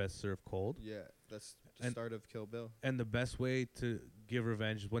dish best served cold." Yeah, that's the start of Kill Bill. And the best way to give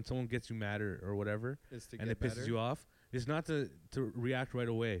revenge is when someone gets you mad or whatever, and it pisses you off. It's not to react right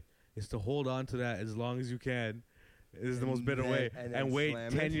away. It's to hold on to that as long as you can. Is the most bitter way. And wait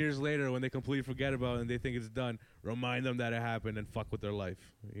 10 years later when they completely forget about it and they think it's done, remind them that it happened and fuck with their life.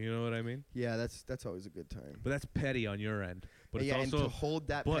 You know what I mean? Yeah, that's always a good time. But that's petty on your end. But yeah, it's also, and to hold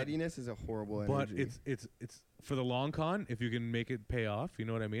that pettiness is a horrible energy. But it's for the long con, if you can make it pay off, you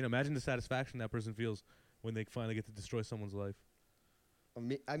know what I mean? Imagine the satisfaction that person feels when they finally get to destroy someone's life. I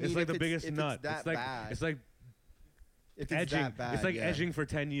mean, it's like the biggest nut. It's like if edging. That bad, it's like edging for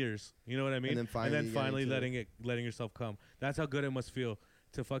 10 years. You know what I mean? And then finally letting yourself come. That's how good it must feel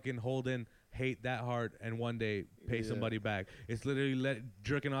to fucking hold in hate that hard and one day pay somebody back. It's literally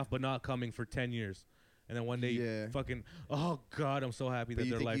jerking off but not coming for 10 years. And then one day you fucking, oh God, I'm so happy that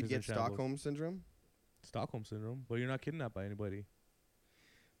their life is in shambles. You think you'd get Stockholm Syndrome? Stockholm Syndrome? But you're not kidnapped by anybody.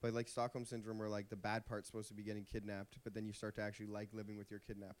 But like Stockholm Syndrome, where like the bad part's supposed to be getting kidnapped, but then you start to actually like living with your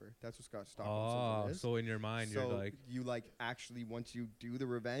kidnapper. That's what Stockholm Syndrome is. So in your mind, you're like... you like actually, once you do the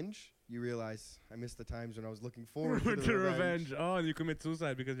revenge, you realize, I missed the times when I was looking forward to the revenge. Oh, and you commit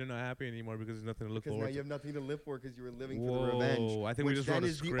suicide because you're not happy anymore because there's nothing to look forward to. Because now you have nothing to live for because you were living for the revenge. I think we just wrote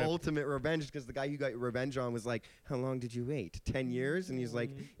a script. Which then is the ultimate revenge because the guy you got your revenge on was like, how long did you wait? 10 years? And he's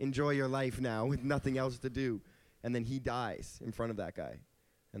like, enjoy your life now with nothing else to do. And then he dies in front of that guy.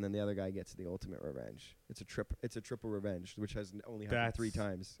 And then the other guy gets the ultimate revenge. It's a triple revenge, which has only happened 3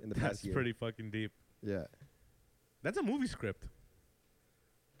 times in the past year. That's pretty fucking deep. Yeah. That's a movie script.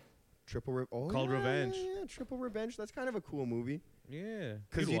 Called Revenge. Yeah, Triple Revenge. That's kind of a cool movie. Yeah.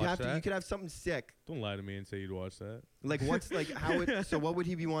 Because You'd watch that. you could have something sick. Don't lie to me and say you'd watch that. Like what's like how would so what would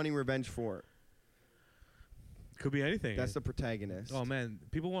he be wanting revenge for? Could be anything. That's the protagonist. Oh man,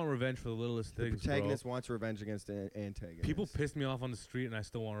 people want revenge for the littlest The things. protagonist wants revenge against the antagonist. People piss me off on the street, and I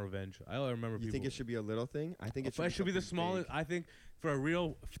still want revenge. I remember You people. think it should be a little thing? I think it should be the something smallest. big. I think for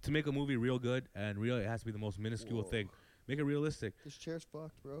to make a movie real good and real, it has to be the most minuscule thing. Make it realistic. This chair's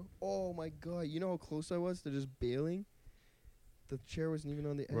fucked, bro. Oh my god! You know how close I was to just bailing? The chair wasn't even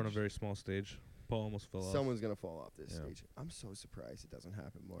on the edge. We're on a very small stage. Paul almost fell off. Someone's gonna fall off this Yeah. stage. I'm so surprised it doesn't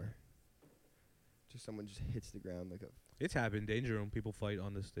happen more. Just someone just hits the ground like a. It's happened. Danger Room. People fight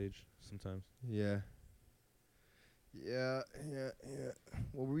on this stage sometimes. Yeah. Yeah.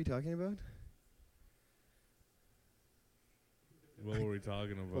 What were we talking about? What were we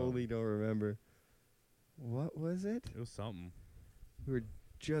talking about? Totally don't remember. What was it? It was something. We were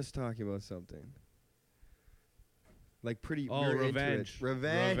just talking about something. Like pretty. Oh, we were revenge. Into it.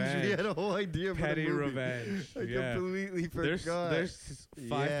 Revenge. Revenge. We had a whole idea. Petty for the movie. revenge. I Yeah. completely There's forgot.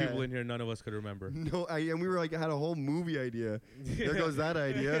 5 Yeah. people in here none of us could remember. No, and we were like had a whole movie idea. There goes that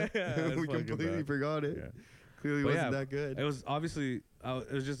idea. Yeah, that's we fucking completely bad. forgot it. Yeah. Clearly But wasn't yeah, that good. It was obviously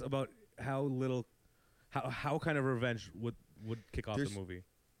it was just about how little how kind of revenge would kick off the There's- movie.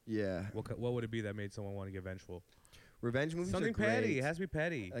 Yeah. What would it be that made someone want to get vengeful? Revenge movies Something are great. petty. It has to be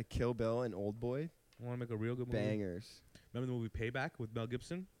petty. Like Kill Bill and Old Boy. I want to make a real good movie. Bangers. Remember the movie Payback with Mel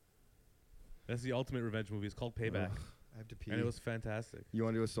Gibson? That's the ultimate revenge movie. It's called Payback, Ugh, I have to pee. and it was fantastic. You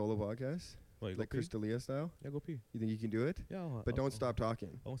want to do a solo podcast? Wait, Like go pee? Chris D'Elia style? Yeah, go pee. You think you can do it? Yeah, But don't stop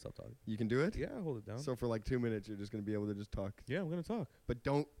talking. I won't stop talking. You can do it? Yeah, I'll hold it down. So for like 2 minutes, you're just going to be able to just talk. Yeah, I'm gonna talk. But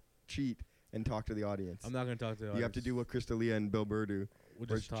don't cheat and talk to the audience. I'm not gonna talk to the audience. You have to do what Chris D'Elia and Bill Burr do. We'll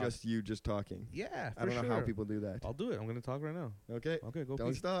Where just it's talk. just you just talking. Yeah, I don't know how people do that. I'll do it. I'm gonna talk right now. Okay. Okay, go Don't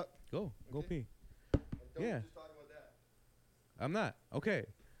pee. stop. Go Okay. pee. Don't Yeah. just talk about that. I'm not. Okay.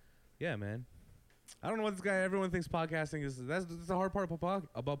 Yeah, man. I don't know what this guy. Everyone thinks podcasting is. That's the hard part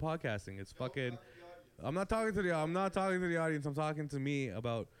about podcasting. It's fucking. I'm not talking to the audience. I'm talking to me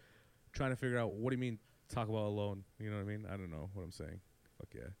about trying to figure out what do you mean talk about alone. You know what I mean? I don't know what I'm saying.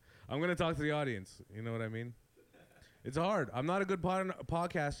 Fuck yeah. I'm gonna talk to the audience. You know what I mean? It's hard. I'm not a good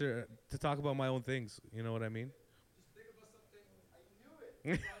podcaster to talk about my own things. You know what I mean? Just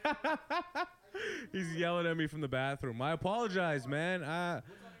think about something. I knew it. He's yelling at me from the bathroom. I apologize, man. I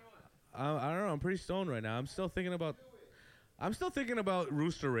don't know. I'm pretty stoned right now. I'm still thinking about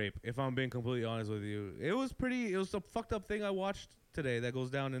rooster rape. If I'm being completely honest with you, it was a fucked up thing I watched today that goes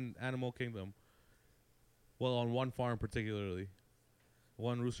down in Animal Kingdom. Well, on one farm particularly,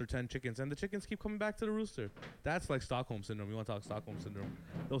 one rooster, 10 chickens, and the chickens keep coming back to the rooster. That's like Stockholm syndrome. You want to talk Stockholm syndrome?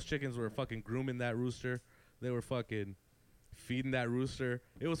 Those chickens were fucking grooming that rooster. They were fucking feeding that rooster.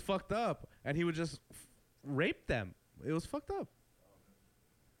 It was fucked up, and he would just rape them. It was fucked up.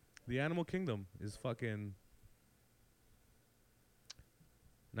 The Animal Kingdom is fucking.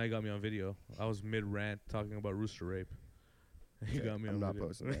 Now you got me on video. I was mid rant talking about rooster rape. You Okay, got me I'm on not video.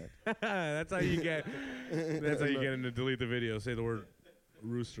 posting that. That's how you get. That's how you get him to delete the video. Say the word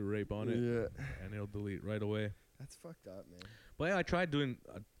rooster rape on it, Yeah. and it'll delete right away. That's fucked up, man. But yeah, I tried doing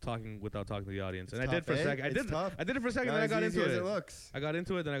talking without talking to the audience, and It's I did tough, for a eh? second. It's tough. I did it for a second, Not then I as got easy into as it. it looks. I got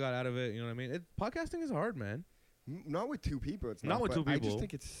into it, then I got out of it. You know what I mean? Podcasting is hard, man. Not with two people. It's Not with but two I people. just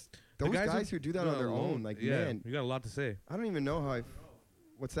think it's The those guys who do that on their own. Like, yeah, man, you got a lot to say. I don't even know how I.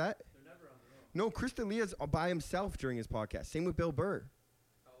 What's that? They're never on their own. No, Chris D'Elia's by himself during his podcast. Same with Bill Burr.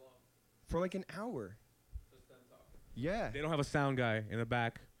 How long? For like an hour. Just them talking. Yeah. They don't have a sound guy in the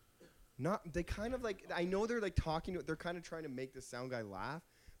back. Not. They kind of like. I know they're like talking. They're kind of trying to make the sound guy laugh,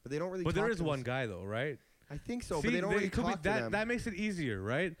 but they don't really. But there talk is to one us. guy though, right? I think so, See, but they don't really it could be talk to them. that makes it easier,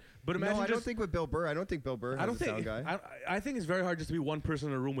 right? But imagine No, I just, don't think with Bill Burr. I don't think Bill Burr has I don't a think sound guy. I think it's very hard just to be one person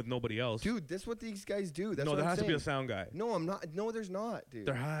in a room with nobody else. Dude, this is what these guys do. That's no, what there I'm has to saying. be a sound guy. No, I'm not. No, there's not, dude.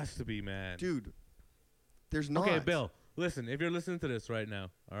 There has to be, man. Dude, there's not. Okay, Bill, listen. If you're listening to this right now,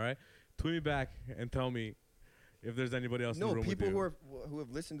 all right, tweet me back and tell me if there's anybody else in No, the room people with you. who have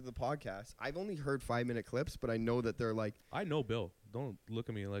listened to the podcast. I've only heard 5-minute clips, but I know that they're like I know Bill. Don't look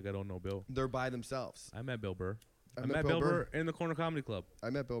at me like I don't know Bill. they're by themselves. I met Bill Burr. I I met met Bill Bill Burr in the Corner Comedy Club. I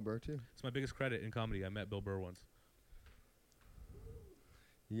met Bill Burr too. It's my biggest credit in comedy. I met Bill Burr once.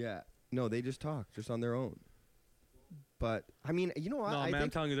 Yeah. No, they just talk, just on their own. But I mean, you know what? No, I man, I'm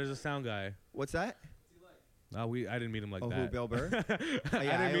think, telling you, there's a sound guy. what's that? I didn't meet him like Oh, that. who, Bill Burr? I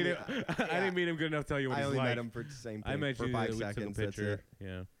didn't meet him. I yeah. didn't meet him good enough to tell you what I he's only like. met him for the same thing. I met for you. 5 we took a seconds. That's picture.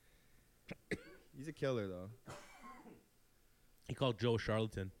 it. Yeah. He's a killer, though. He called Joe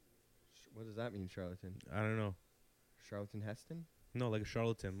charlatan. What does that mean, charlatan? I don't know. Charlatan Heston? No, like a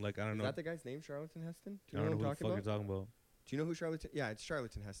charlatan. Like I don't Is know. that the guy's name, Charlton Heston? Do I you don't know know what who I'm the fuck talking you're about? talking about. Do you know who Charlton? Yeah, it's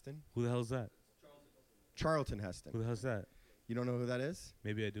Charlton Heston. Who the hell's that? Charlton Heston. Who the hell's that? You don't know who that is?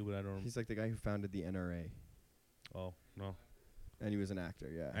 Maybe I do, but I don't. He's like the guy who founded the NRA, Oh no. and he was an actor.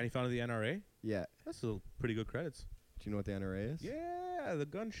 Yeah. And he founded the NRA. Yeah. That's still pretty good credits. Do you know what the NRA is? Yeah, the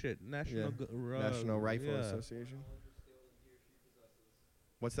gun shit. National. Yeah. National Rifle yeah. Association.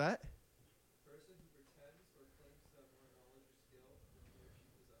 What's that? Person who pretends or claims to have more knowledge or skill than he or she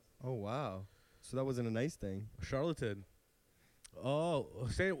possesses. Oh wow. So that wasn't a nice thing. Charlatan. Oh,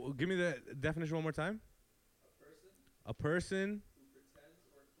 give me the definition one more time. A person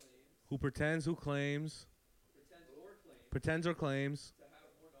A person who claims pretends or claims to have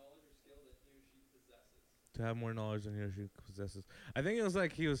more knowledge or skill than he or she possesses. Mm-hmm. To have more knowledge than he or she possesses. I think it was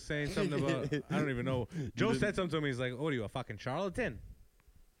like he was saying something about, I don't even know. Joe said something to me. He's like, "What are you, a fucking charlatan?"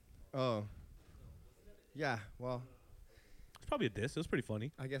 Oh. Yeah. Well, It's probably a diss. It was pretty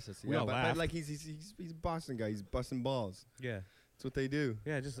funny. I guess it's We all but laughed. like he's a Boston guy. He's busting balls. Yeah. That's what they do.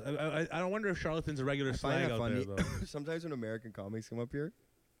 Yeah, just I don't wonder if charlatan's a regular I find slang that out funny. there though. Sometimes when American comics come up here,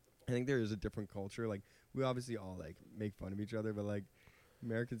 I think there is a different culture. Like we obviously all like make fun of each other, but like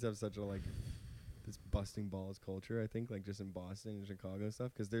Americans have such a like this busting balls culture. I think like just in Boston and Chicago and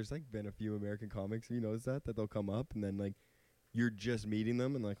stuff. Because there's like been a few American comics. Have you noticed that they'll come up and then like you're just meeting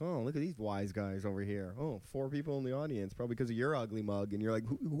them and like, oh, look at these wise guys over here. Oh, 4 people in the audience, probably because of your ugly mug. And you're like,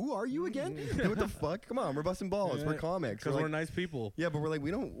 who are you again? What the fuck? Come on, we're busting balls. We're comics. Because we're like, nice people. yeah, but we're like,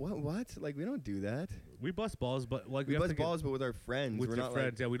 we don't, what? Like, we don't do that. We bust balls, but like We have bust to get balls, but with our friends. with we're your not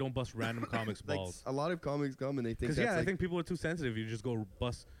friends. Yeah, we don't bust random comics like, balls. a lot of comics come and they think Because that's yeah, I like, think people are too sensitive. You just go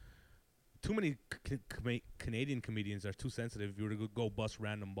bust. Too many Canadian comedians are too sensitive. If you were to go bust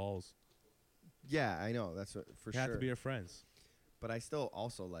random balls, yeah, I know. That's what, for you sure. have to be your friends. But I still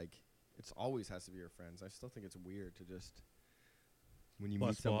also like, it's always has to be your friends. I still think it's weird to just, when you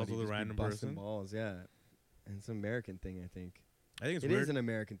Bust meet somebody, balls with a just be random busting person? balls, yeah. And it's an American thing, I think. I think it's It weird. is an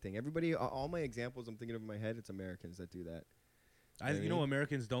American thing. Everybody, all my examples I'm thinking of in my head, it's Americans that do that. You know,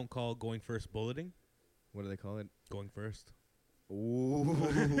 Americans don't call going first bulleting. What do they call it? Going first. Ooh,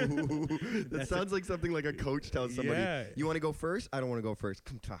 that sounds like something like a coach tells somebody. Yeah. You want to go first? I don't want to go first.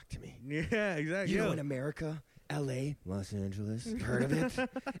 Come talk to me. Yeah, exactly. You know, in America, L.A., Los Angeles, heard of it?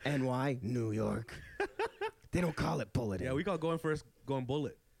 N.Y., New York. They don't call it bulleting. Yeah, we call going first going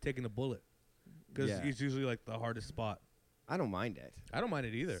bullet, taking a bullet, because Yeah. it's usually like the hardest spot. I don't mind it. I don't mind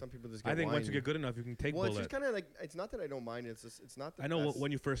it either. Some people just get I think once you whiny. get good enough, you can take Well, it's bullet. just kind of like, it's not that I don't mind it. It's just, it's not the I know best.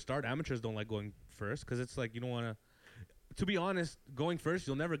 when you first start, amateurs don't like going first because it's like you don't want to. To be honest, going first,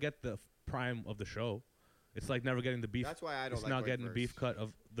 you'll never get the prime of the show. It's like never getting the beef. That's why I don't It's like not going getting first. beef cut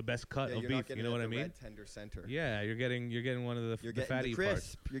of the best cut Yeah, of you're beef. not getting You know what I the mean? red tender center. Yeah, you're getting one of the, You're the getting fatty the parts.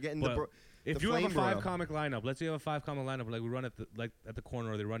 crisp. You're getting But the if the you have a flame broil. 5 comic lineup, let's say you have a 5 comic lineup, like we run at the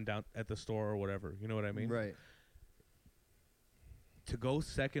corner or they run down at the store or whatever. You know what I mean? Right. To go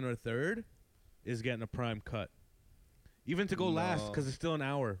second or third is getting a prime cut. Even to go last No. because it's still an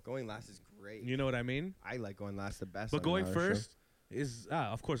hour. Going last is great. You know what I mean? I like going last the best. But on going an hour show. first is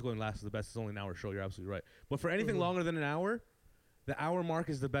of course going last is the best. It's only an hour show. You're absolutely right. But for anything Mhm. longer than an hour, the hour mark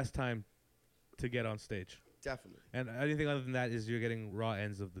is the best time to get on stage. Definitely. And anything other than that is you're getting raw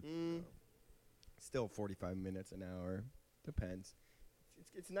ends of the. Still 45 minutes an hour. Depends.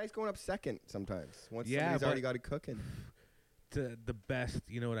 It's nice going up second sometimes. Once Yeah, somebody's but- already got it cooking. To the best.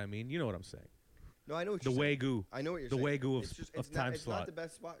 You know what I mean? You know what I'm saying? No, I know what The you're saying. Wagyu. I know what you're the saying. Wagyu of It's just, of it's time not, it's slot. not the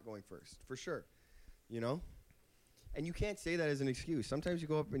best spot going first, for sure. You know? And you can't say that as an excuse. Sometimes you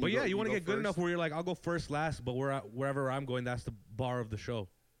go up and But you yeah, go, you want to go get good first. enough where you're like, I'll go first, last, but wherever I'm going, that's the bar of the show.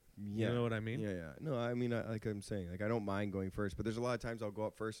 Yeah. You know what I mean? Yeah, yeah. No, I mean, like I'm saying, like I don't mind going first, but there's a lot of times I'll go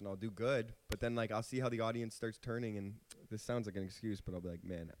up first and I'll do good, but then like I'll see how the audience starts turning, and this sounds like an excuse, but I'll be like,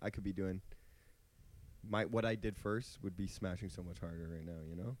 man, I could be doing what I did first would be smashing so much harder right now.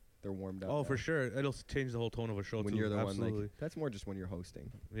 You know, they're warmed up. Oh, now. for sure. It'll change the whole tone of a show When too. you're the Absolutely. one, like that's more just when you're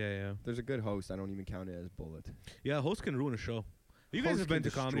hosting. Yeah, yeah. There's a good host. I don't even count it as bullet. Yeah, a host can ruin a show. You guys Host have been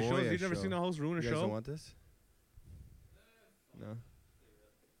can to comedy destroy shows. a You've never show. seen a host ruin a You guys show? don't want this? No.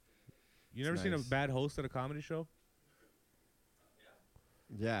 You never It's seen a nice. bad host at a comedy show?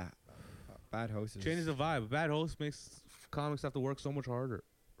 Yeah. Bad host is Changes the vibe. A bad host makes comics have to work so much harder.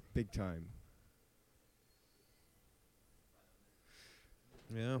 big time.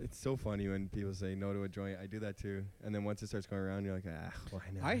 Yeah. It's so funny when people say no to a joint. I do that too. And then once it starts going around, you're like, why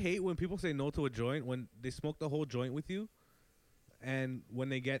not? I hate when people say no to a joint when they smoke the whole joint with you, and when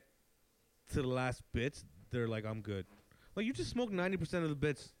they get to the last bits, they're like, I'm good. Like, you just smoked 90% of the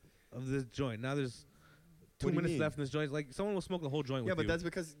bits of this joint. Now there's 2 What do you minutes mean? left in this joint. Like someone will smoke the whole joint Yeah, with but you. that's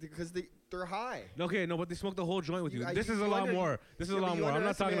because they're high. Okay, no, but they smoke the whole joint with you. You- This you is a lot under- more. This is Yeah, a but lot you more. I'm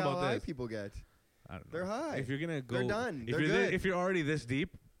not talking underestimate how about high this. people get. I don't know. They're high. If you're gonna go, They're done. If They're you're good. if you're already this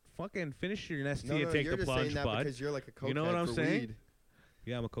deep, fucking finish your Nestea No, and no, take you're the just plunge, saying that bud. because you're like a cokehead You know what I'm for saying? weed.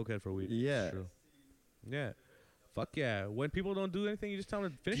 Yeah, I'm a cokehead for weed. Yeah. True. Yeah. Fuck yeah. When people don't do anything, you just tell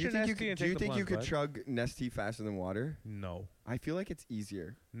them to finish Do you your think you Nestea could, and do take you the think you plunge, could bud. chug Nestea faster than water? No. I feel like it's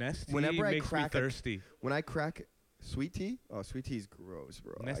easier. Nestea Whenever I makes me crack a- thirsty. When I crack sweet tea, sweet tea's gross,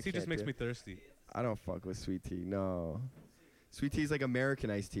 bro. I Nestea just can't makes do me it. thirsty. I don't fuck with sweet tea. No. Sweet tea's like American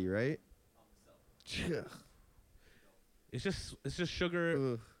iced tea, right? Ugh. It's just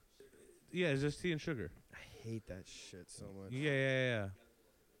sugar. Ugh. Yeah, it's just tea and sugar. I hate that shit so much. Yeah.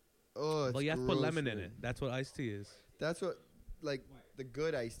 Oh, it's But you have to put gross, lemon in man. it. That's what iced tea is. That's what, like, the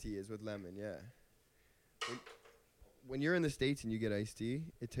good iced tea is with lemon. Yeah. When you're in the States and you get iced tea,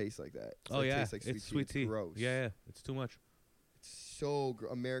 it tastes like that. Oh It yeah, tastes like it's sweet tea. It's gross. Yeah, it's too much. It's so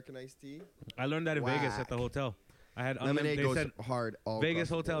American iced tea. I learned that in Vegas at the Whack. hotel. I had Lemonade they goes said hard all Vegas across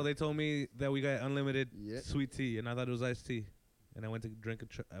the hotel. board. They told me that we got unlimited Yeah. sweet tea, and I thought it was iced tea. And I went to drink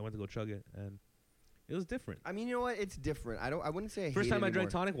I went to go chug it, and it was different. I mean, you know what? It's different. I wouldn't say I First hate time it I drank anymore.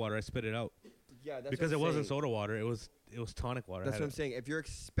 tonic water, I spit it out Yeah, that's because what it I'm wasn't saying. soda water. It was tonic water. That's what I'm saying. If you're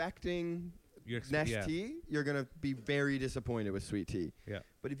expecting You're Nest tea, you're gonna be very disappointed with sweet tea. Yeah.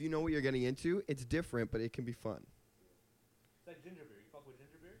 But if you know what you're getting into, it's different, but it can be fun. It's like ginger beer. You fuck with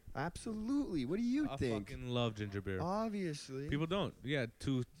ginger beer? Absolutely. What do you I think? fucking love ginger beer. Obviously. People don't. Yeah,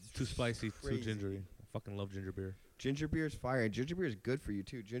 too spicy, Crazy. too gingery. I fucking love ginger beer. Ginger beer is fire, and ginger beer is good for you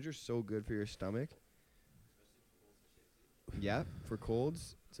too. Ginger's so good for your stomach. Yeah, for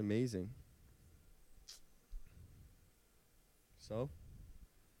colds, it's amazing. So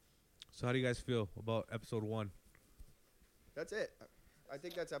So how do you guys feel about episode 1? that's it. I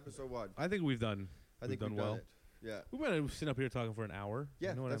think that's episode 1. I think we've done. I think we've we've done well. it. Yeah. We've been sitting up here talking for an hour. Yeah,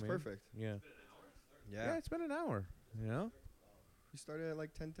 you know what that's I mean? perfect. Yeah. Yeah. Yeah, it's been an hour. You know? We started at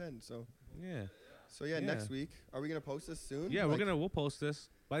like 10:10, so Yeah. yeah, next week. Are we gonna post this soon? Yeah, Like- we'll post this.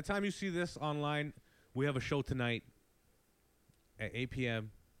 By the time you see this online, we have a show tonight at 8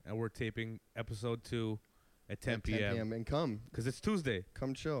 p.m. and we're taping episode 2 at 10 p.m. and come because it's Tuesday.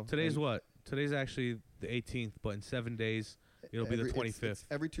 chill. Today's And what? Today's actually the 18th, but in 7 days it'll be the it's- 25th.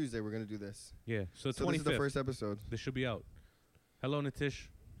 every Tuesday we're gonna do this. Yeah, so So 25th. this is the first episode. This should be out. Hello, Nitish.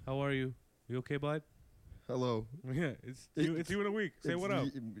 How are you? You okay, bud? Hello. Yeah, it's you in a week. Say It's what up.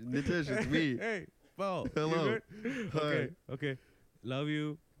 Nitish, it's me. Hey, Bo. Hello. You good? Hi. Okay. Love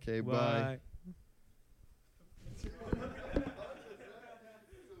you. Okay, bye. Bye.